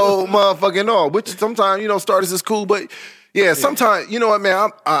 Hell, motherfucking all. Which sometimes, starters is cool, but sometimes, you know what, man?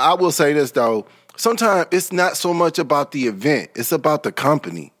 I will say this though. Sometimes it's not so much about the event. It's about the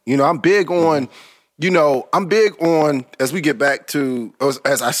company. I'm big on. As we get back to,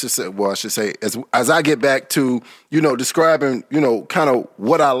 as I get back to, describing, kind of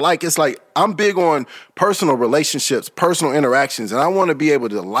what I like. It's like, I'm big on personal relationships, personal interactions, and I want to be able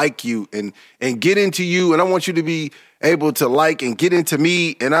to like you and get into you, and I want you to be able to like and get into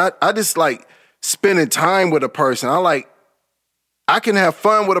me, and I just like spending time with a person. I can have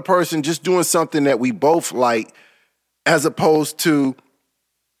fun with a person just doing something that we both like, as opposed to,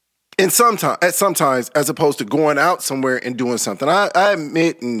 sometimes, as opposed to going out somewhere and doing something. I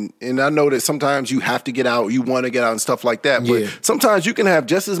admit, and I know that sometimes you have to get out, you want to get out and stuff like that, but sometimes you can have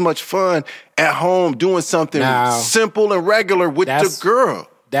just as much fun at home doing something simple and regular with the girl.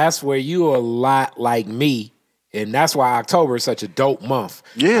 That's where you're a lot like me, and that's why October is such a dope month.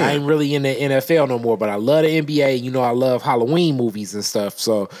 Yeah. I ain't really in the NFL no more, but I love the NBA. I love Halloween movies and stuff.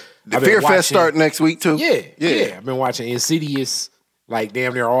 So the Fear Fest start next week too. Yeah. I've been watching Insidious like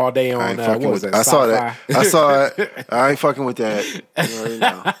damn near all day on what was that? I saw that. I saw it. I ain't fucking with that. You already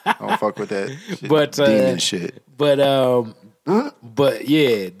know. I don't fuck with that shit. But demon shit. But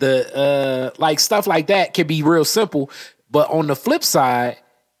yeah, the like stuff like that can be real simple. But on the flip side,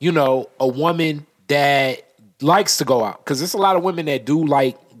 a woman that likes to go out, because there's a lot of women that do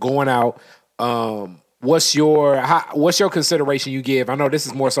like going out. What's your consideration you give? I know this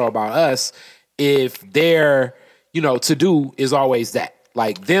is more so about us. If they're to do is always that.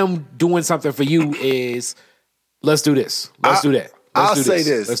 Like them doing something for you is, let's do this. Let's do that. I'll say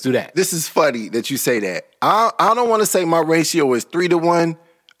this. Let's do that. This is funny that you say that. I don't want to say my ratio is 3-to-1.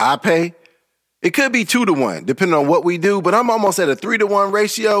 I pay. It could be 2-to-1, depending on what we do, but I'm almost at a 3-to-1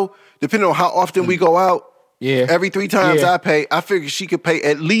 ratio, depending on how often we go out. Yeah. Every 3 times I pay, I figure she could pay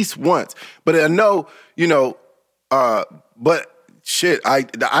at least once. But I know, but shit,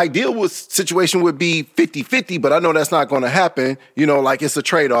 the ideal situation would be 50-50, but I know that's not going to happen. Like it's a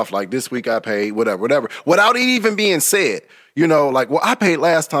trade-off. Like this week I paid, whatever, without it even being said. Like, well, I paid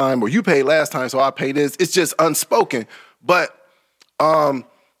last time, or you paid last time, so I pay this. It's just unspoken. But I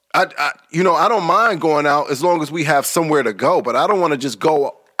don't mind going out as long as we have somewhere to go. But I don't want to just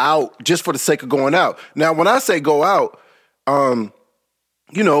go out just for the sake of going out. Now, when I say go out,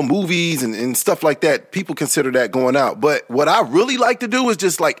 movies and stuff like that, people consider that going out. But what I really like to do is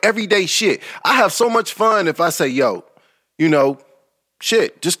just like everyday shit. I have so much fun if I say, yo,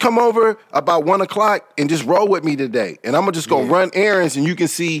 shit, just come over about 1:00 and just roll with me today. And I'm going to just go run errands, and you can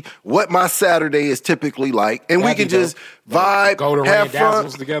see what my Saturday is typically like. And we can just vibe, go to have fun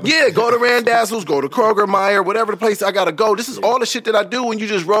together. Yeah, go to Randazzo's, go to Kroger, Meyer, whatever the place I got to go. This is all the shit that I do when you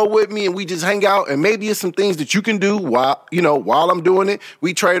just roll with me and we just hang out. And maybe it's some things that you can do while I'm doing it.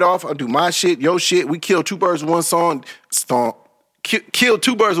 We trade off. I do my shit, your shit. We kill 2 birds with one stone. Kill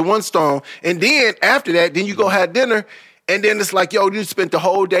 2 birds with one stone. And then after that, then you go have dinner. And then it's like, yo, you spent the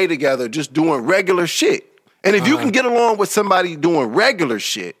whole day together just doing regular shit. And if you can get along with somebody doing regular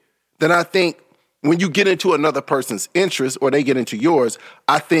shit, then I think when you get into another person's interest or they get into yours,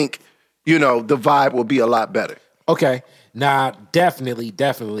 I think, the vibe will be a lot better. Okay. Now, definitely.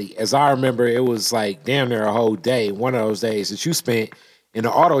 As I remember, it was like damn near a whole day, one of those days that you spent in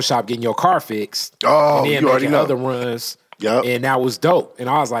the auto shop getting your car fixed. Oh, and then you already know. Other runs. Yep. And that was dope. And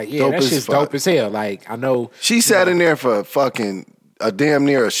I was like, yeah, that shit's dope as hell. Like, I know. She sat in there for fucking a damn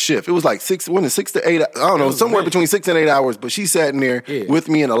near a shift. It was like 6 to 8, I don't know, somewhere between 6 and 8 hours. But she sat in there with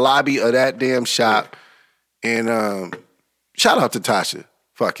me in the lobby of that damn shop. And shout out to Tasha.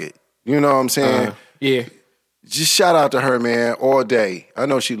 Fuck it. You know what I'm saying? Yeah. Just shout out to her, man, all day. I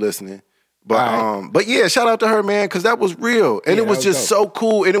know she listening. But yeah, shout out to her, man, because that was real. And it was just so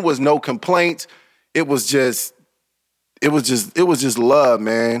cool. And it was no complaints. It was just love,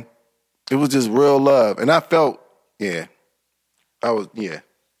 man. It was just real love. And I felt Yeah. Because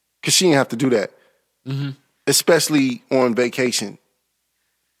she didn't have to do that. Mm-hmm. Especially on vacation.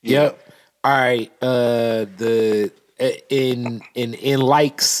 Yep. All right. In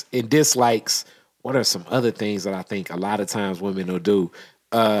likes and dislikes, what are some other things that I think a lot of times women will do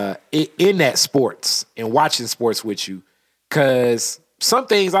in that sports and watching sports with you? Because some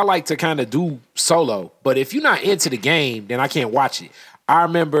things I like to kind of do solo, but if you're not into the game, then I can't watch it. I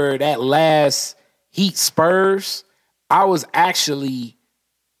remember that last Heat Spurs, I was actually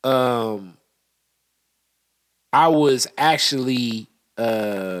like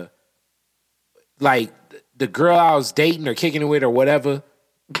the girl I was dating or kicking it with or whatever,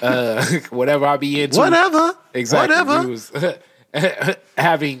 whatever I be into. Whatever. Exactly. Whatever. We was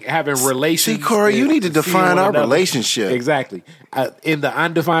having relations. See, Corey, you need to define our relationship. Exactly. In the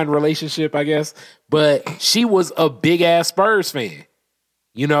undefined relationship, I guess. But she was a big ass Spurs fan,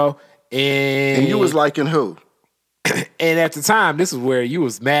 you know? And you was liking who? And at the time, this is where you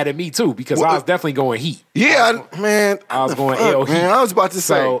was mad at me too, because I was definitely going Heat. Yeah, I was going L Heat. Man, I was about to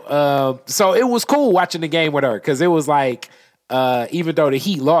say. So it was cool watching the game with her, because it was like, even though the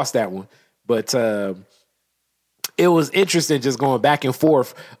Heat lost that one, but it was interesting just going back and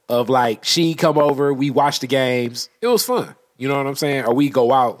forth of like, she come over, we watch the games. It was fun. You know what I'm saying? Or we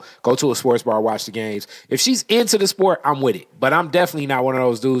go to a sports bar, watch the games. If she's into the sport, I'm with it. But I'm definitely not one of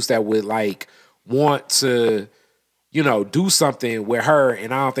those dudes that would like want to, you know, do something with her,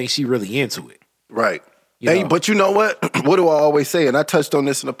 and I don't think she really into it. Right. You know? But you know what? What do I always say? And I touched on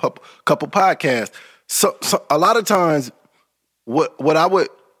this in a couple podcasts. So a lot of times, what I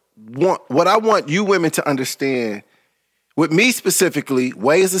want you women to understand, with me specifically,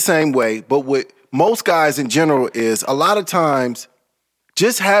 Way is the same way, but with most guys in general is a lot of times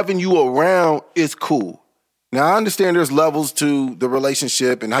just having you around is cool. Now, I understand there's levels to the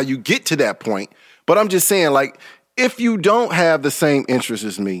relationship and how you get to that point, but I'm just saying, like, if you don't have the same interests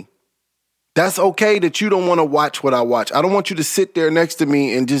as me, that's okay that you don't want to watch what I watch. I don't want you to sit there next to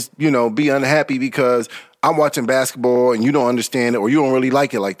me and just, you know, be unhappy because I'm watching basketball and you don't understand it or you don't really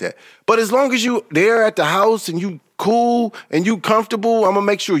like it like that. But as long as you there at the house and you cool and you comfortable, I'm gonna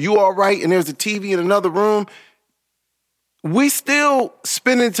make sure you all right and there's a TV in another room, we still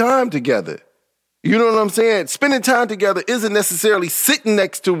spending time together. You know what I'm saying? Spending time together isn't necessarily sitting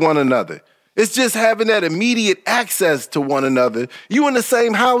next to one another. It's just having that immediate access to one another. You in the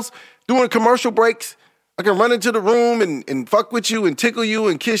same house doing commercial breaks, I can run into the room and fuck with you and tickle you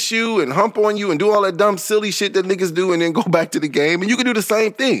and kiss you and hump on you and do all that dumb, silly shit that niggas do and then go back to the game. And you can do the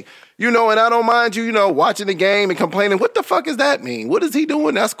same thing. You know, and I don't mind you, you know, watching the game and complaining, what the fuck does that mean? What is he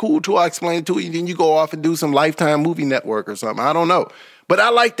doing? That's cool too. I explain it to you. Then you go off and do some Lifetime movie network or something. I don't know. But I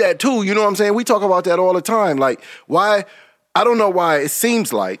like that too. You know what I'm saying? We talk about that all the time. Like, why? I don't know why it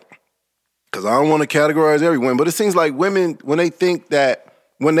seems like, because I don't want to categorize everyone, but it seems like women, when they think that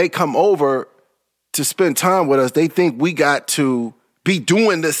when they come over to spend time with us, they think we got to be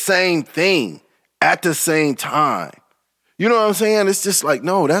doing the same thing at the same time. You know what I'm saying? It's just like,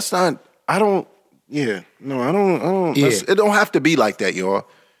 no, that's not, I don't. It don't have to be like that, y'all.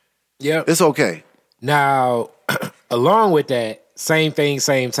 Yep. It's okay. Now, along with that, same thing,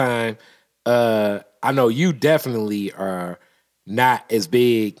 same time, I know you definitely are not as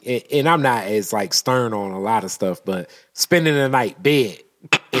big, and I'm not as like stern on a lot of stuff, but spending the night bed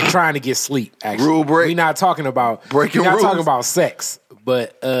and trying to get sleep, actually. Rule break. We're not talking about breaking rules. We're not talking about sex,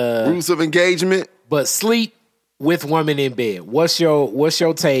 but rules of engagement. But sleep with women in bed. What's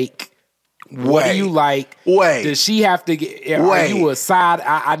your take? What do you like? Does she have to get? Are you a side?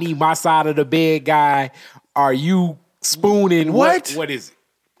 I need my side of the bed guy. Are you spooning? What is it?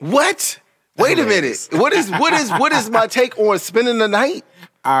 What? Wait a minute. What is my take on spending the night?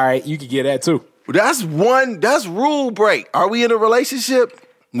 All right, you can get that too. That's rule break. Are we in a relationship?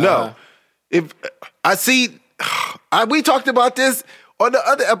 No. If I see, we talked about this on the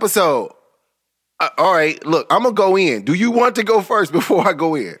other episode. All right, look, I'm gonna go in. Do you want to go first before I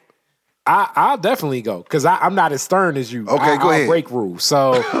go in? I'll definitely go because I'm not as stern as you. Okay, go ahead. I'll break rules.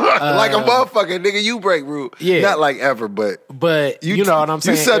 So like a motherfucker, nigga, you break rules. Yeah, not like ever, but you know what I'm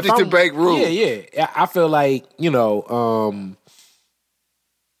saying. You subject to break rules. Yeah. I feel like it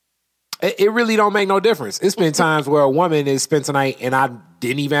really don't make no difference. It's been times where a woman is spent tonight and I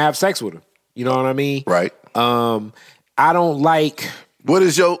didn't even have sex with her. You know what I mean? Right. I don't like. What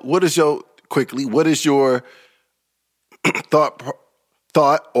is your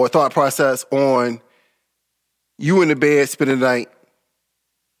thought process on you in the bed spending the night,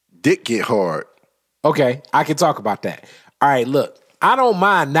 dick get hard? Okay, I can talk about that. All right, look, I don't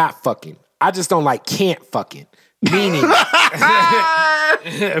mind not fucking. I just don't like can't fucking. Meaning, My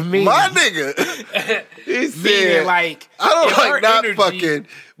nigga. He said, meaning like I don't if like her not energy- fucking,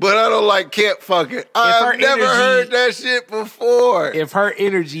 but I don't like can't fucking. I've never heard that shit before. If her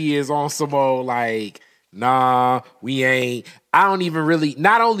energy is on some old like, nah, we ain't. I don't even really.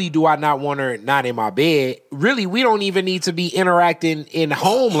 Not only do I not want her not in my bed, really, we don't even need to be interacting in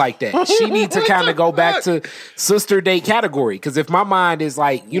home like that. She needs to kind of go back to sister date category. Because if my mind is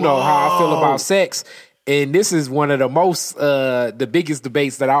like, you know how I feel about sex, and this is one of the most, the biggest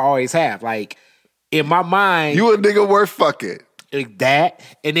debates that I always have. Like in my mind, You a nigga worth fucking. that,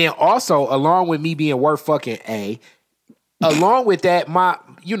 and then also along with me being worth fucking along with that, my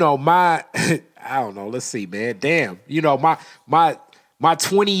I don't know, let's see, man, damn, my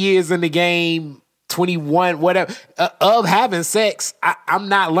 20 years in the game, 21, whatever, of having sex, I'm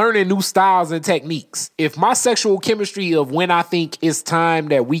not learning new styles and techniques. If my sexual chemistry of when I think it's time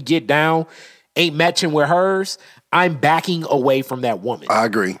that we get down ain't matching with hers, I'm backing away from that woman. I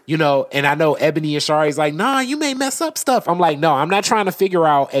agree. And I know Ebony and Shari's like, nah, you may mess up stuff. I'm like, no, I'm not trying to figure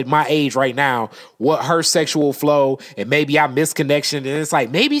out at my age right now what her sexual flow, and maybe I missed connection, and it's like,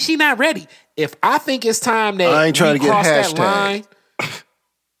 maybe she not ready. If I think it's time that I ain't trying we to get cross that hashtag. line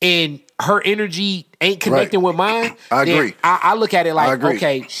and her energy ain't connecting with mine, I then agree. I look at it I like, agree.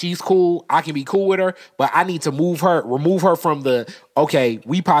 okay, she's cool. I can be cool with her, but I need to remove her from the, okay,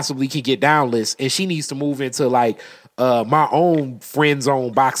 we possibly can get down list, and she needs to move into like, my own friend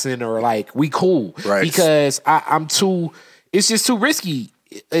zone boxing, or like we cool, Right. because I'm too. It's just too risky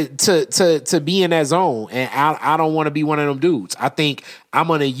to be in that zone, and I don't want to be one of them dudes. I think I'm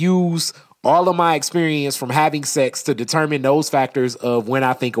gonna use all of my experience from having sex to determine those factors of when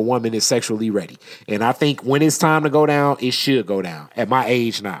I think a woman is sexually ready, and I think when it's time to go down, it should go down at my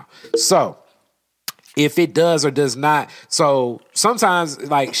age now. So. If it does or does not. So sometimes,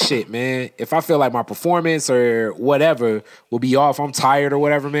 like, shit, man, if I feel like my performance or whatever will be off, I'm tired or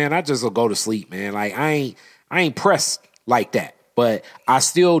whatever, man, I just will go to sleep, man. Like, I ain't pressed like that. But I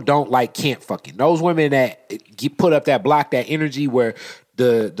still don't like can't fucking. Those women that put up that block, that energy where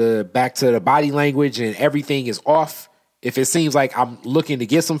the back to the body language and everything is off. If it seems like I'm looking to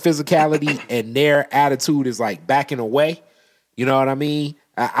get some physicality and their attitude is like backing away, you know what I mean?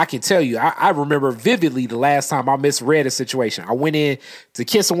 I can tell you, I remember vividly the last time I misread a situation. I went in to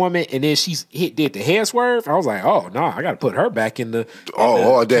kiss a woman, and then she did the head swerve. I was like, oh, no, I got to put her back in the...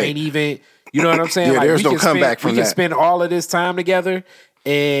 all day. Can't even... You know what I'm saying? Yeah, like, there's no comeback from we that. can spend all of this time together,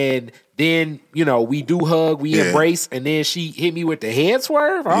 and then, we do hug, we embrace, and then she hit me with the head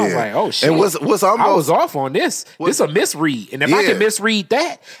swerve. I was like, oh, shit. And what's almost... I was off on this. This a misread. And if I can misread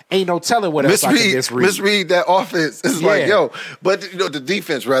that, ain't no telling what else I can misread. Misread that offense. It's like, yo, but the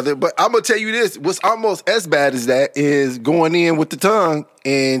defense rather. But I'm gonna tell you this: what's almost as bad as that is going in with the tongue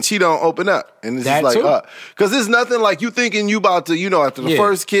and she don't open up, and it's That just too. like, because it's nothing like you thinking you about to, after the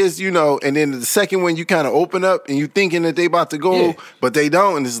first kiss, and then the second one you kind of open up and you thinking that they about to go, but they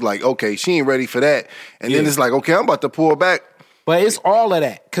don't, and it's like, okay, she ain't ready for that, and then it's like, okay, I'm about to pull back. But it's all of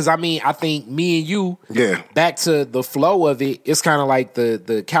that. Because, I think me and you, back to the flow of it, it's kind of like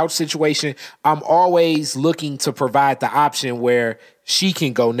the couch situation. I'm always looking to provide the option where she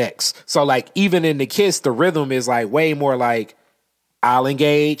can go next. So, like, even in the kiss, the rhythm is, like, way more like, I'll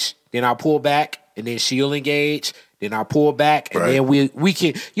engage, then I'll pull back, and then she'll engage, then I'll pull back, and then we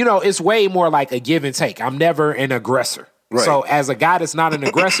can, it's way more like a give and take. I'm never an aggressor. Right. So, as a guy that's not an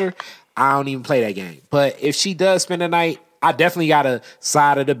aggressor, I don't even play that game. But if she does spend the night, I definitely got a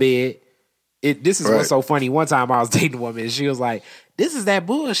side of the bed. This is what's so funny. One time I was dating a woman and she was like, this is that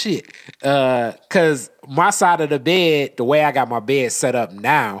bullshit. Because my side of the bed, the way I got my bed set up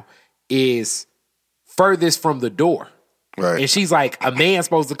now, is furthest from the door. Right. And she's like, a man's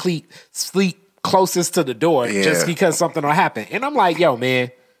supposed to sleep closest to the door just because something will happen. And I'm like, yo, man,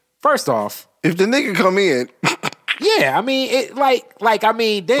 first off, if the nigga come in... Yeah,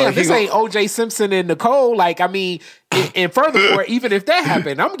 damn, this ain't O.J. Simpson and Nicole. And furthermore, even if that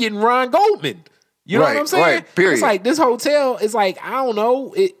happened, I'm getting Ron Goldman. You know what I'm saying? Right, period. It's like this hotel is like, I don't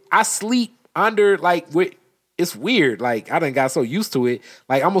know. I sleep under, it's weird. Like, I done got so used to it.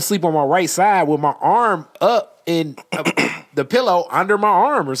 Like, I'm going to sleep on my right side with my arm up and the pillow under my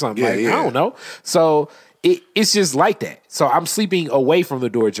arm or something. I don't know. So it's just like that. So I'm sleeping away from the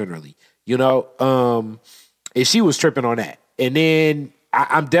door generally, and she was tripping on that. And then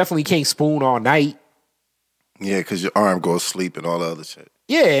I'm definitely can't spoon all night. Yeah, because your arm goes sleep and all the other shit.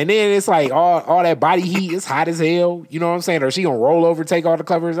 Yeah, and then it's like all that body heat is hot as hell. You know what I'm saying? Or she gonna roll over, take all the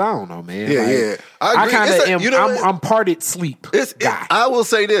covers. I don't know, man. Yeah. I kind of I'm parted sleep guy. I will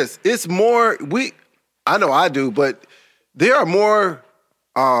say this: it's more. I know I do, but there are more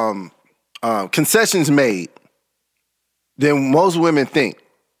concessions made than most women think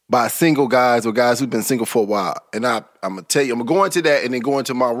by single guys or guys who've been single for a while. And I'm going to tell you, I'm going to go into that and then go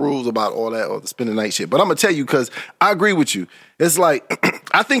into my rules about all that or the spend the night shit. But I'm going to tell you because I agree with you. It's like,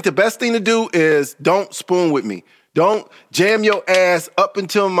 I think the best thing to do is don't spoon with me. Don't jam your ass up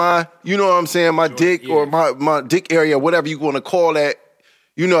until my, you know what I'm saying, my dick or my dick area, whatever you want to call that.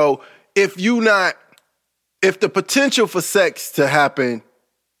 You know, if the potential for sex to happen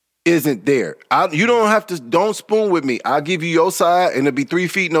isn't there, you don't have to, don't spoon with me. I'll give you your side and it'll be 3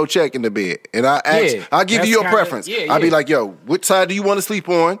 feet, no check in the bed. And I'll give you your preference. I'll be like, yo, which side do you want to sleep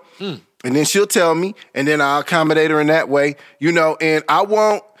on? And then she'll tell me, and then I'll accommodate her in that way, you know, and I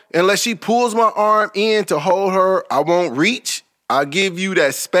won't, unless she pulls my arm in to hold her, I won't reach. I'll give you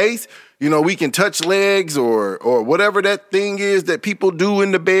that space. You know, we can touch legs or whatever that thing is that people do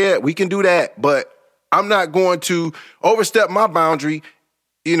in the bed. We can do that. But I'm not going to overstep my boundary,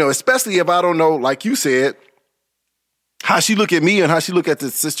 you know, especially if I don't know, like you said, how she look at me and how she look at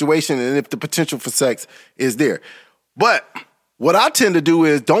the situation and if the potential for sex is there. But what I tend to do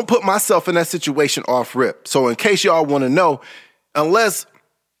is don't put myself in that situation off rip. So in case y'all want to know, unless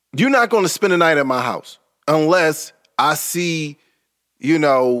you're not going to spend the night at my house unless I see, you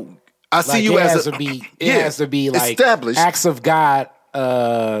know, I see you as it has to be like established acts of God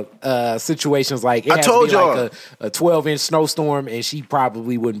situations. Like it I has told to be y'all like a 12-inch snowstorm and she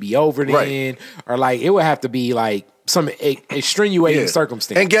probably wouldn't be over then, or like it would have to be like some extenuating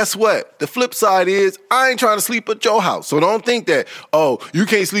circumstance. And guess what? The flip side is I ain't trying to sleep at your house. So don't think that, oh, you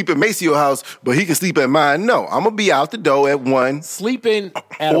can't sleep at Maceo house, but he can sleep at mine. No, I'm going to be out the door at 1. Sleeping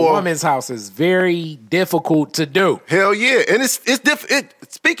at a woman's house is very difficult to do. Hell yeah. And it's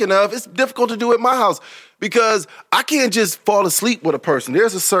speaking of, it's difficult to do at my house because I can't just fall asleep with a person.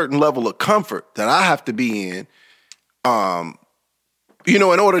 There's a certain level of comfort that I have to be in. You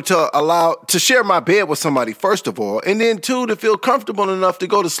know, in order to share my bed with somebody, first of all, and then 2, to feel comfortable enough to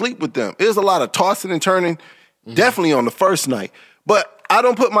go to sleep with them. There's a lot of tossing and turning, definitely on the first night. But I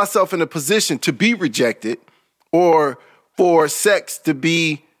don't put myself in a position to be rejected or for sex to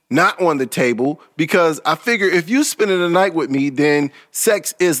be not on the table because I figure if you spending the night with me, then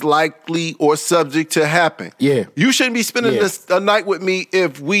sex is likely or subject to happen. Yeah. You shouldn't be spending a night with me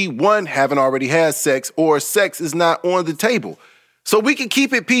if we, 1, haven't already had sex or sex is not on the table. So we can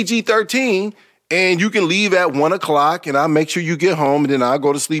keep it PG-13 and you can leave at 1 o'clock and I'll make sure you get home and then I'll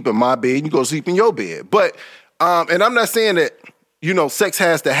go to sleep in my bed and you go to sleep in your bed. But, and I'm not saying that, you know, sex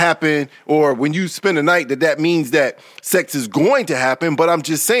has to happen or when you spend a night that means that sex is going to happen. But I'm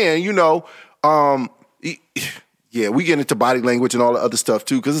just saying, you know, yeah, we get into body language and all the other stuff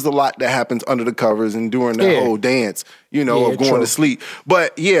too because there's a lot that happens under the covers and during that whole dance, you know, of going to sleep.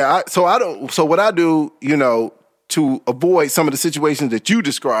 But yeah, so what I do, you know, to avoid some of the situations that you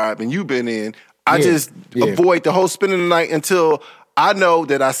described and you've been in, I just avoid the whole spending the night until I know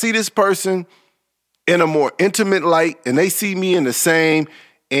that I see this person in a more intimate light and they see me in the same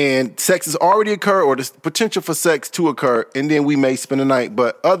and sex has already occurred or the potential for sex to occur and then we may spend the night.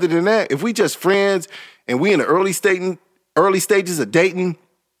 But other than that, if we just friends and we in the early stages of dating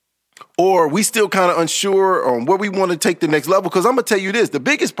or we still kind of unsure on where we want to take the next level, because I'm going to tell you this, the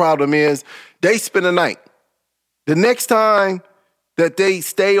biggest problem is they spend the night. The next time that they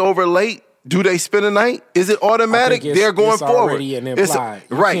stay over late, do they spend a night? Is it automatic? They're going forward.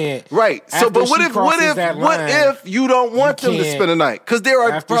 Right. So, but what if you don't want them to spend a night? Because there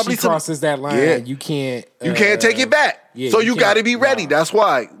are probably some crosses that line. You can't take it back. So you got to be ready. That's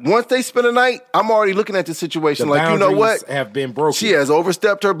why once they spend a night, I'm already looking at the situation like, you know what? Have been broken. She has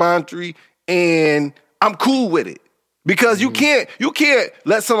overstepped her boundary, and I'm cool with it. Because you can't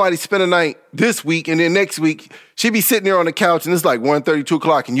let somebody spend a night this week and then next week she be sitting there on the couch and it's like 1:30, 2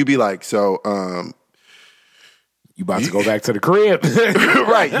 o'clock and you be like, so you about to go back to the crib.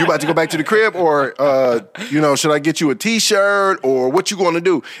 Right. You about to go back to the crib or you know, should I get you a t-shirt or what you gonna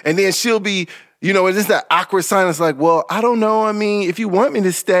do? And then she'll be, you know, it's that awkward silence like, well, I don't know. I mean, if you want me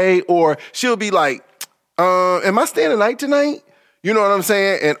to stay, or she'll be like, am I staying the night tonight? You know what I'm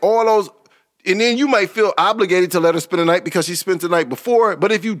saying? And all those. And then you might feel obligated to let her spend the night because she spent the night before.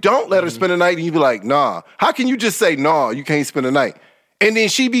 But if you don't let her spend the night, and you be like, nah, how can you just say, nah, you can't spend the night? And then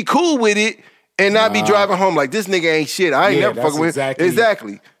she be cool with it and not be driving home like, this nigga ain't shit. I ain't never fucking with him.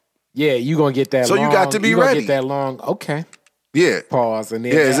 Exactly. Yeah, you going to get that long. So you got to be ready. Get that long. Okay. Yeah. Pause. And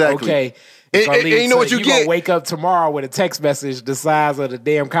then exactly. Okay. And you know what you get? You're going to wake up tomorrow with a text message the size of the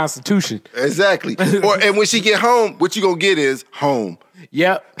damn Constitution. Exactly. And when she get home, what you going to get is home.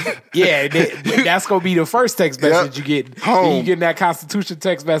 Yep. Yeah, that's gonna be the first text message you get. Home. You get that Constitution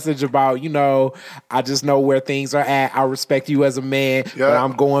text message about, I just know where things are at. I respect you as a man, but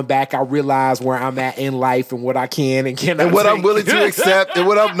I'm going back. I realize where I'm at in life and what I can and cannot. And what I'm willing to accept and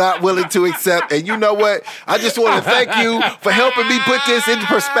what I'm not willing to accept. And you know what? I just want to thank you for helping me put this into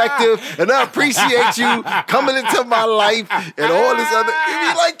perspective. And I appreciate you coming into my life and all this other.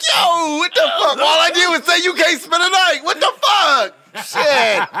 You be like, yo, what the fuck? All I did was say you can't spend a night. What the fuck?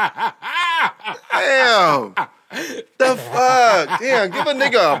 Shit. Damn. The fuck? Damn, give a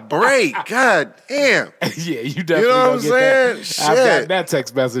nigga a break. God damn. Yeah, you definitely know what I'm saying? That. Shit. I've gotten that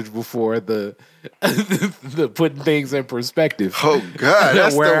text message before, the putting things in perspective. Oh God,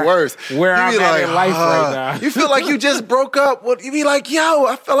 that's the worst. Where I'm at in life right now. You feel like you just broke up. You be like, yo,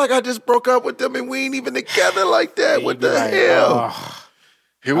 I feel like I just broke up with them and we ain't even together like that. What the hell?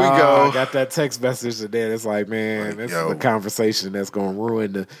 Here we go. I got that text message and then it's like, man, this is a conversation that's gonna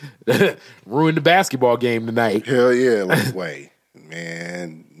ruin the basketball game tonight. Hell yeah. Like, wait,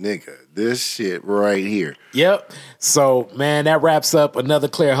 man, nigga, this shit right here. Yep. So, man, that wraps up another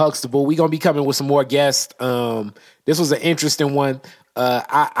Claire Huxtable. We're gonna be coming with some more guests. This was an interesting one.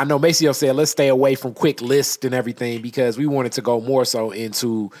 I know Maceo said let's stay away from quick lists and everything because we wanted to go more so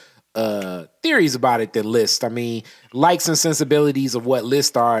into theories about it than lists. I mean, likes and sensibilities of what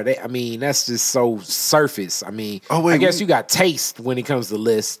lists are. That's just so surface. I guess you got taste when it comes to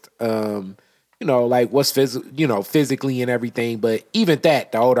lists. Like what's physically and everything. But even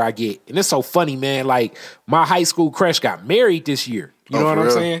that, the older I get, and it's so funny, man. Like my high school crush got married this year. You know what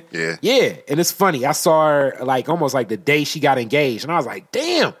I'm saying? Yeah. Yeah. And it's funny. I saw her like almost like the day she got engaged, and I was like,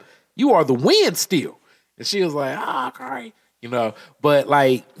 damn, you are the wind still. And she was like, okay. But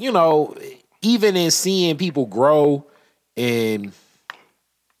like, even in seeing people grow and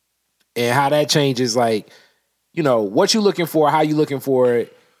how that changes, like, what you looking for, how you looking for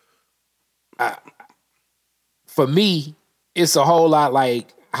it. For me, it's a whole lot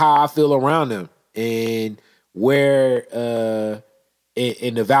like how I feel around them and where,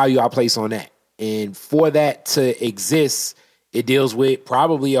 and the value I place on that. And for that to exist, it deals with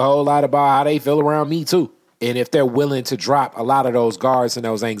probably a whole lot about how they feel around me too. And if they're willing to drop a lot of those guards and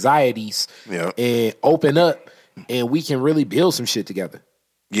those anxieties and open up, and we can really build some shit together.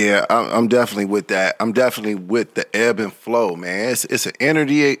 Yeah, I'm definitely with that. I'm definitely with the ebb and flow, man. It's an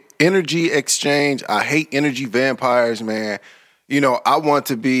energy exchange. I hate energy vampires, man. I want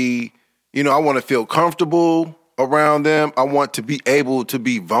to be, I want to feel comfortable around them. I want to be able to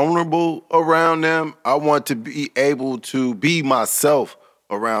be vulnerable around them. I want to be able to be myself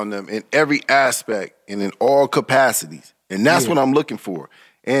around them in every aspect and in all capacities. And that's what I'm looking for.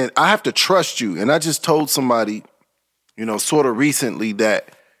 And I have to trust you. And I just told somebody, sort of recently that,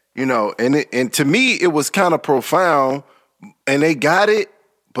 and to me, it was kind of profound and they got it,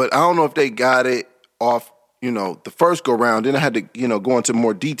 but I don't know if they got it off, the first go round. Then I had to, go into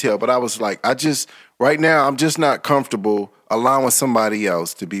more detail, but I was like, right now, I'm just not comfortable allowing somebody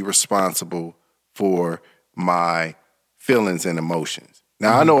else to be responsible for my feelings and emotions.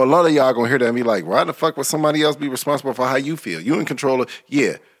 Now, I know a lot of y'all gonna hear that and be like, why the fuck would somebody else be responsible for how you feel? You in control of,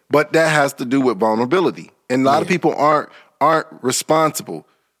 yeah. But that has to do with vulnerability. And a lot of people aren't responsible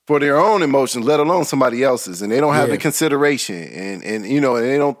for their own emotions, let alone somebody else's. And they don't have the consideration and and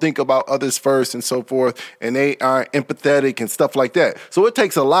they don't think about others first and so forth. And they aren't empathetic and stuff like that. So it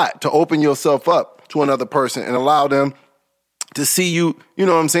takes a lot to open yourself up to another person and allow them to see you,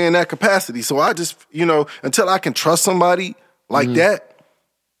 that capacity. So I just, until I can trust somebody like that,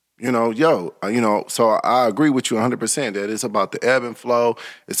 so I agree with you 100% that it's about the ebb and flow.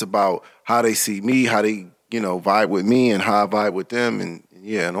 It's about how they see me, how they, vibe with me and how I vibe with them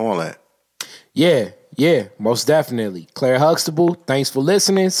and all that. Yeah, most definitely. Claire Huxtable, thanks for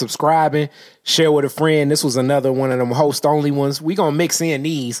listening, subscribing, share with a friend. This was another one of them host-only ones. We're going to mix in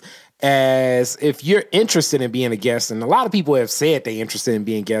these as if you're interested in being a guest, and a lot of people have said they're interested in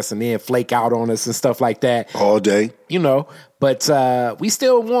being guests and then flake out on us and stuff like that. All day. But we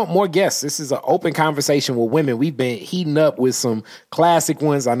still want more guests. This is an open conversation with women. We've been heating up with some classic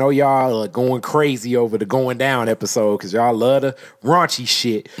ones. I know y'all are going crazy over the Going Down episode because y'all love the raunchy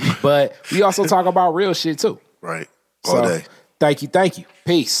shit. But we also talk about real shit too. Right. All day. Thank you.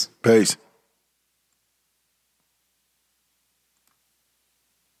 Peace.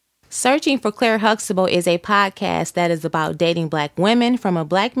 Searching for Claire Huxtable is a podcast that is about dating Black women from a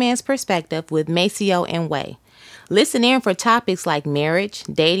Black man's perspective with Maceo and Way. Listen in for topics like marriage,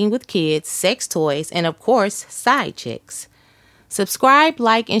 dating with kids, sex toys, and of course, side chicks. Subscribe,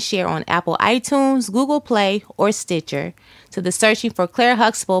 like, and share on Apple iTunes, Google Play, or Stitcher to the Searching for Claire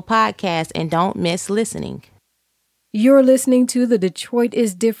Huxtable podcast and don't miss listening. You're listening to the Detroit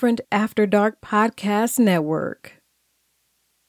is Different After Dark Podcast Network.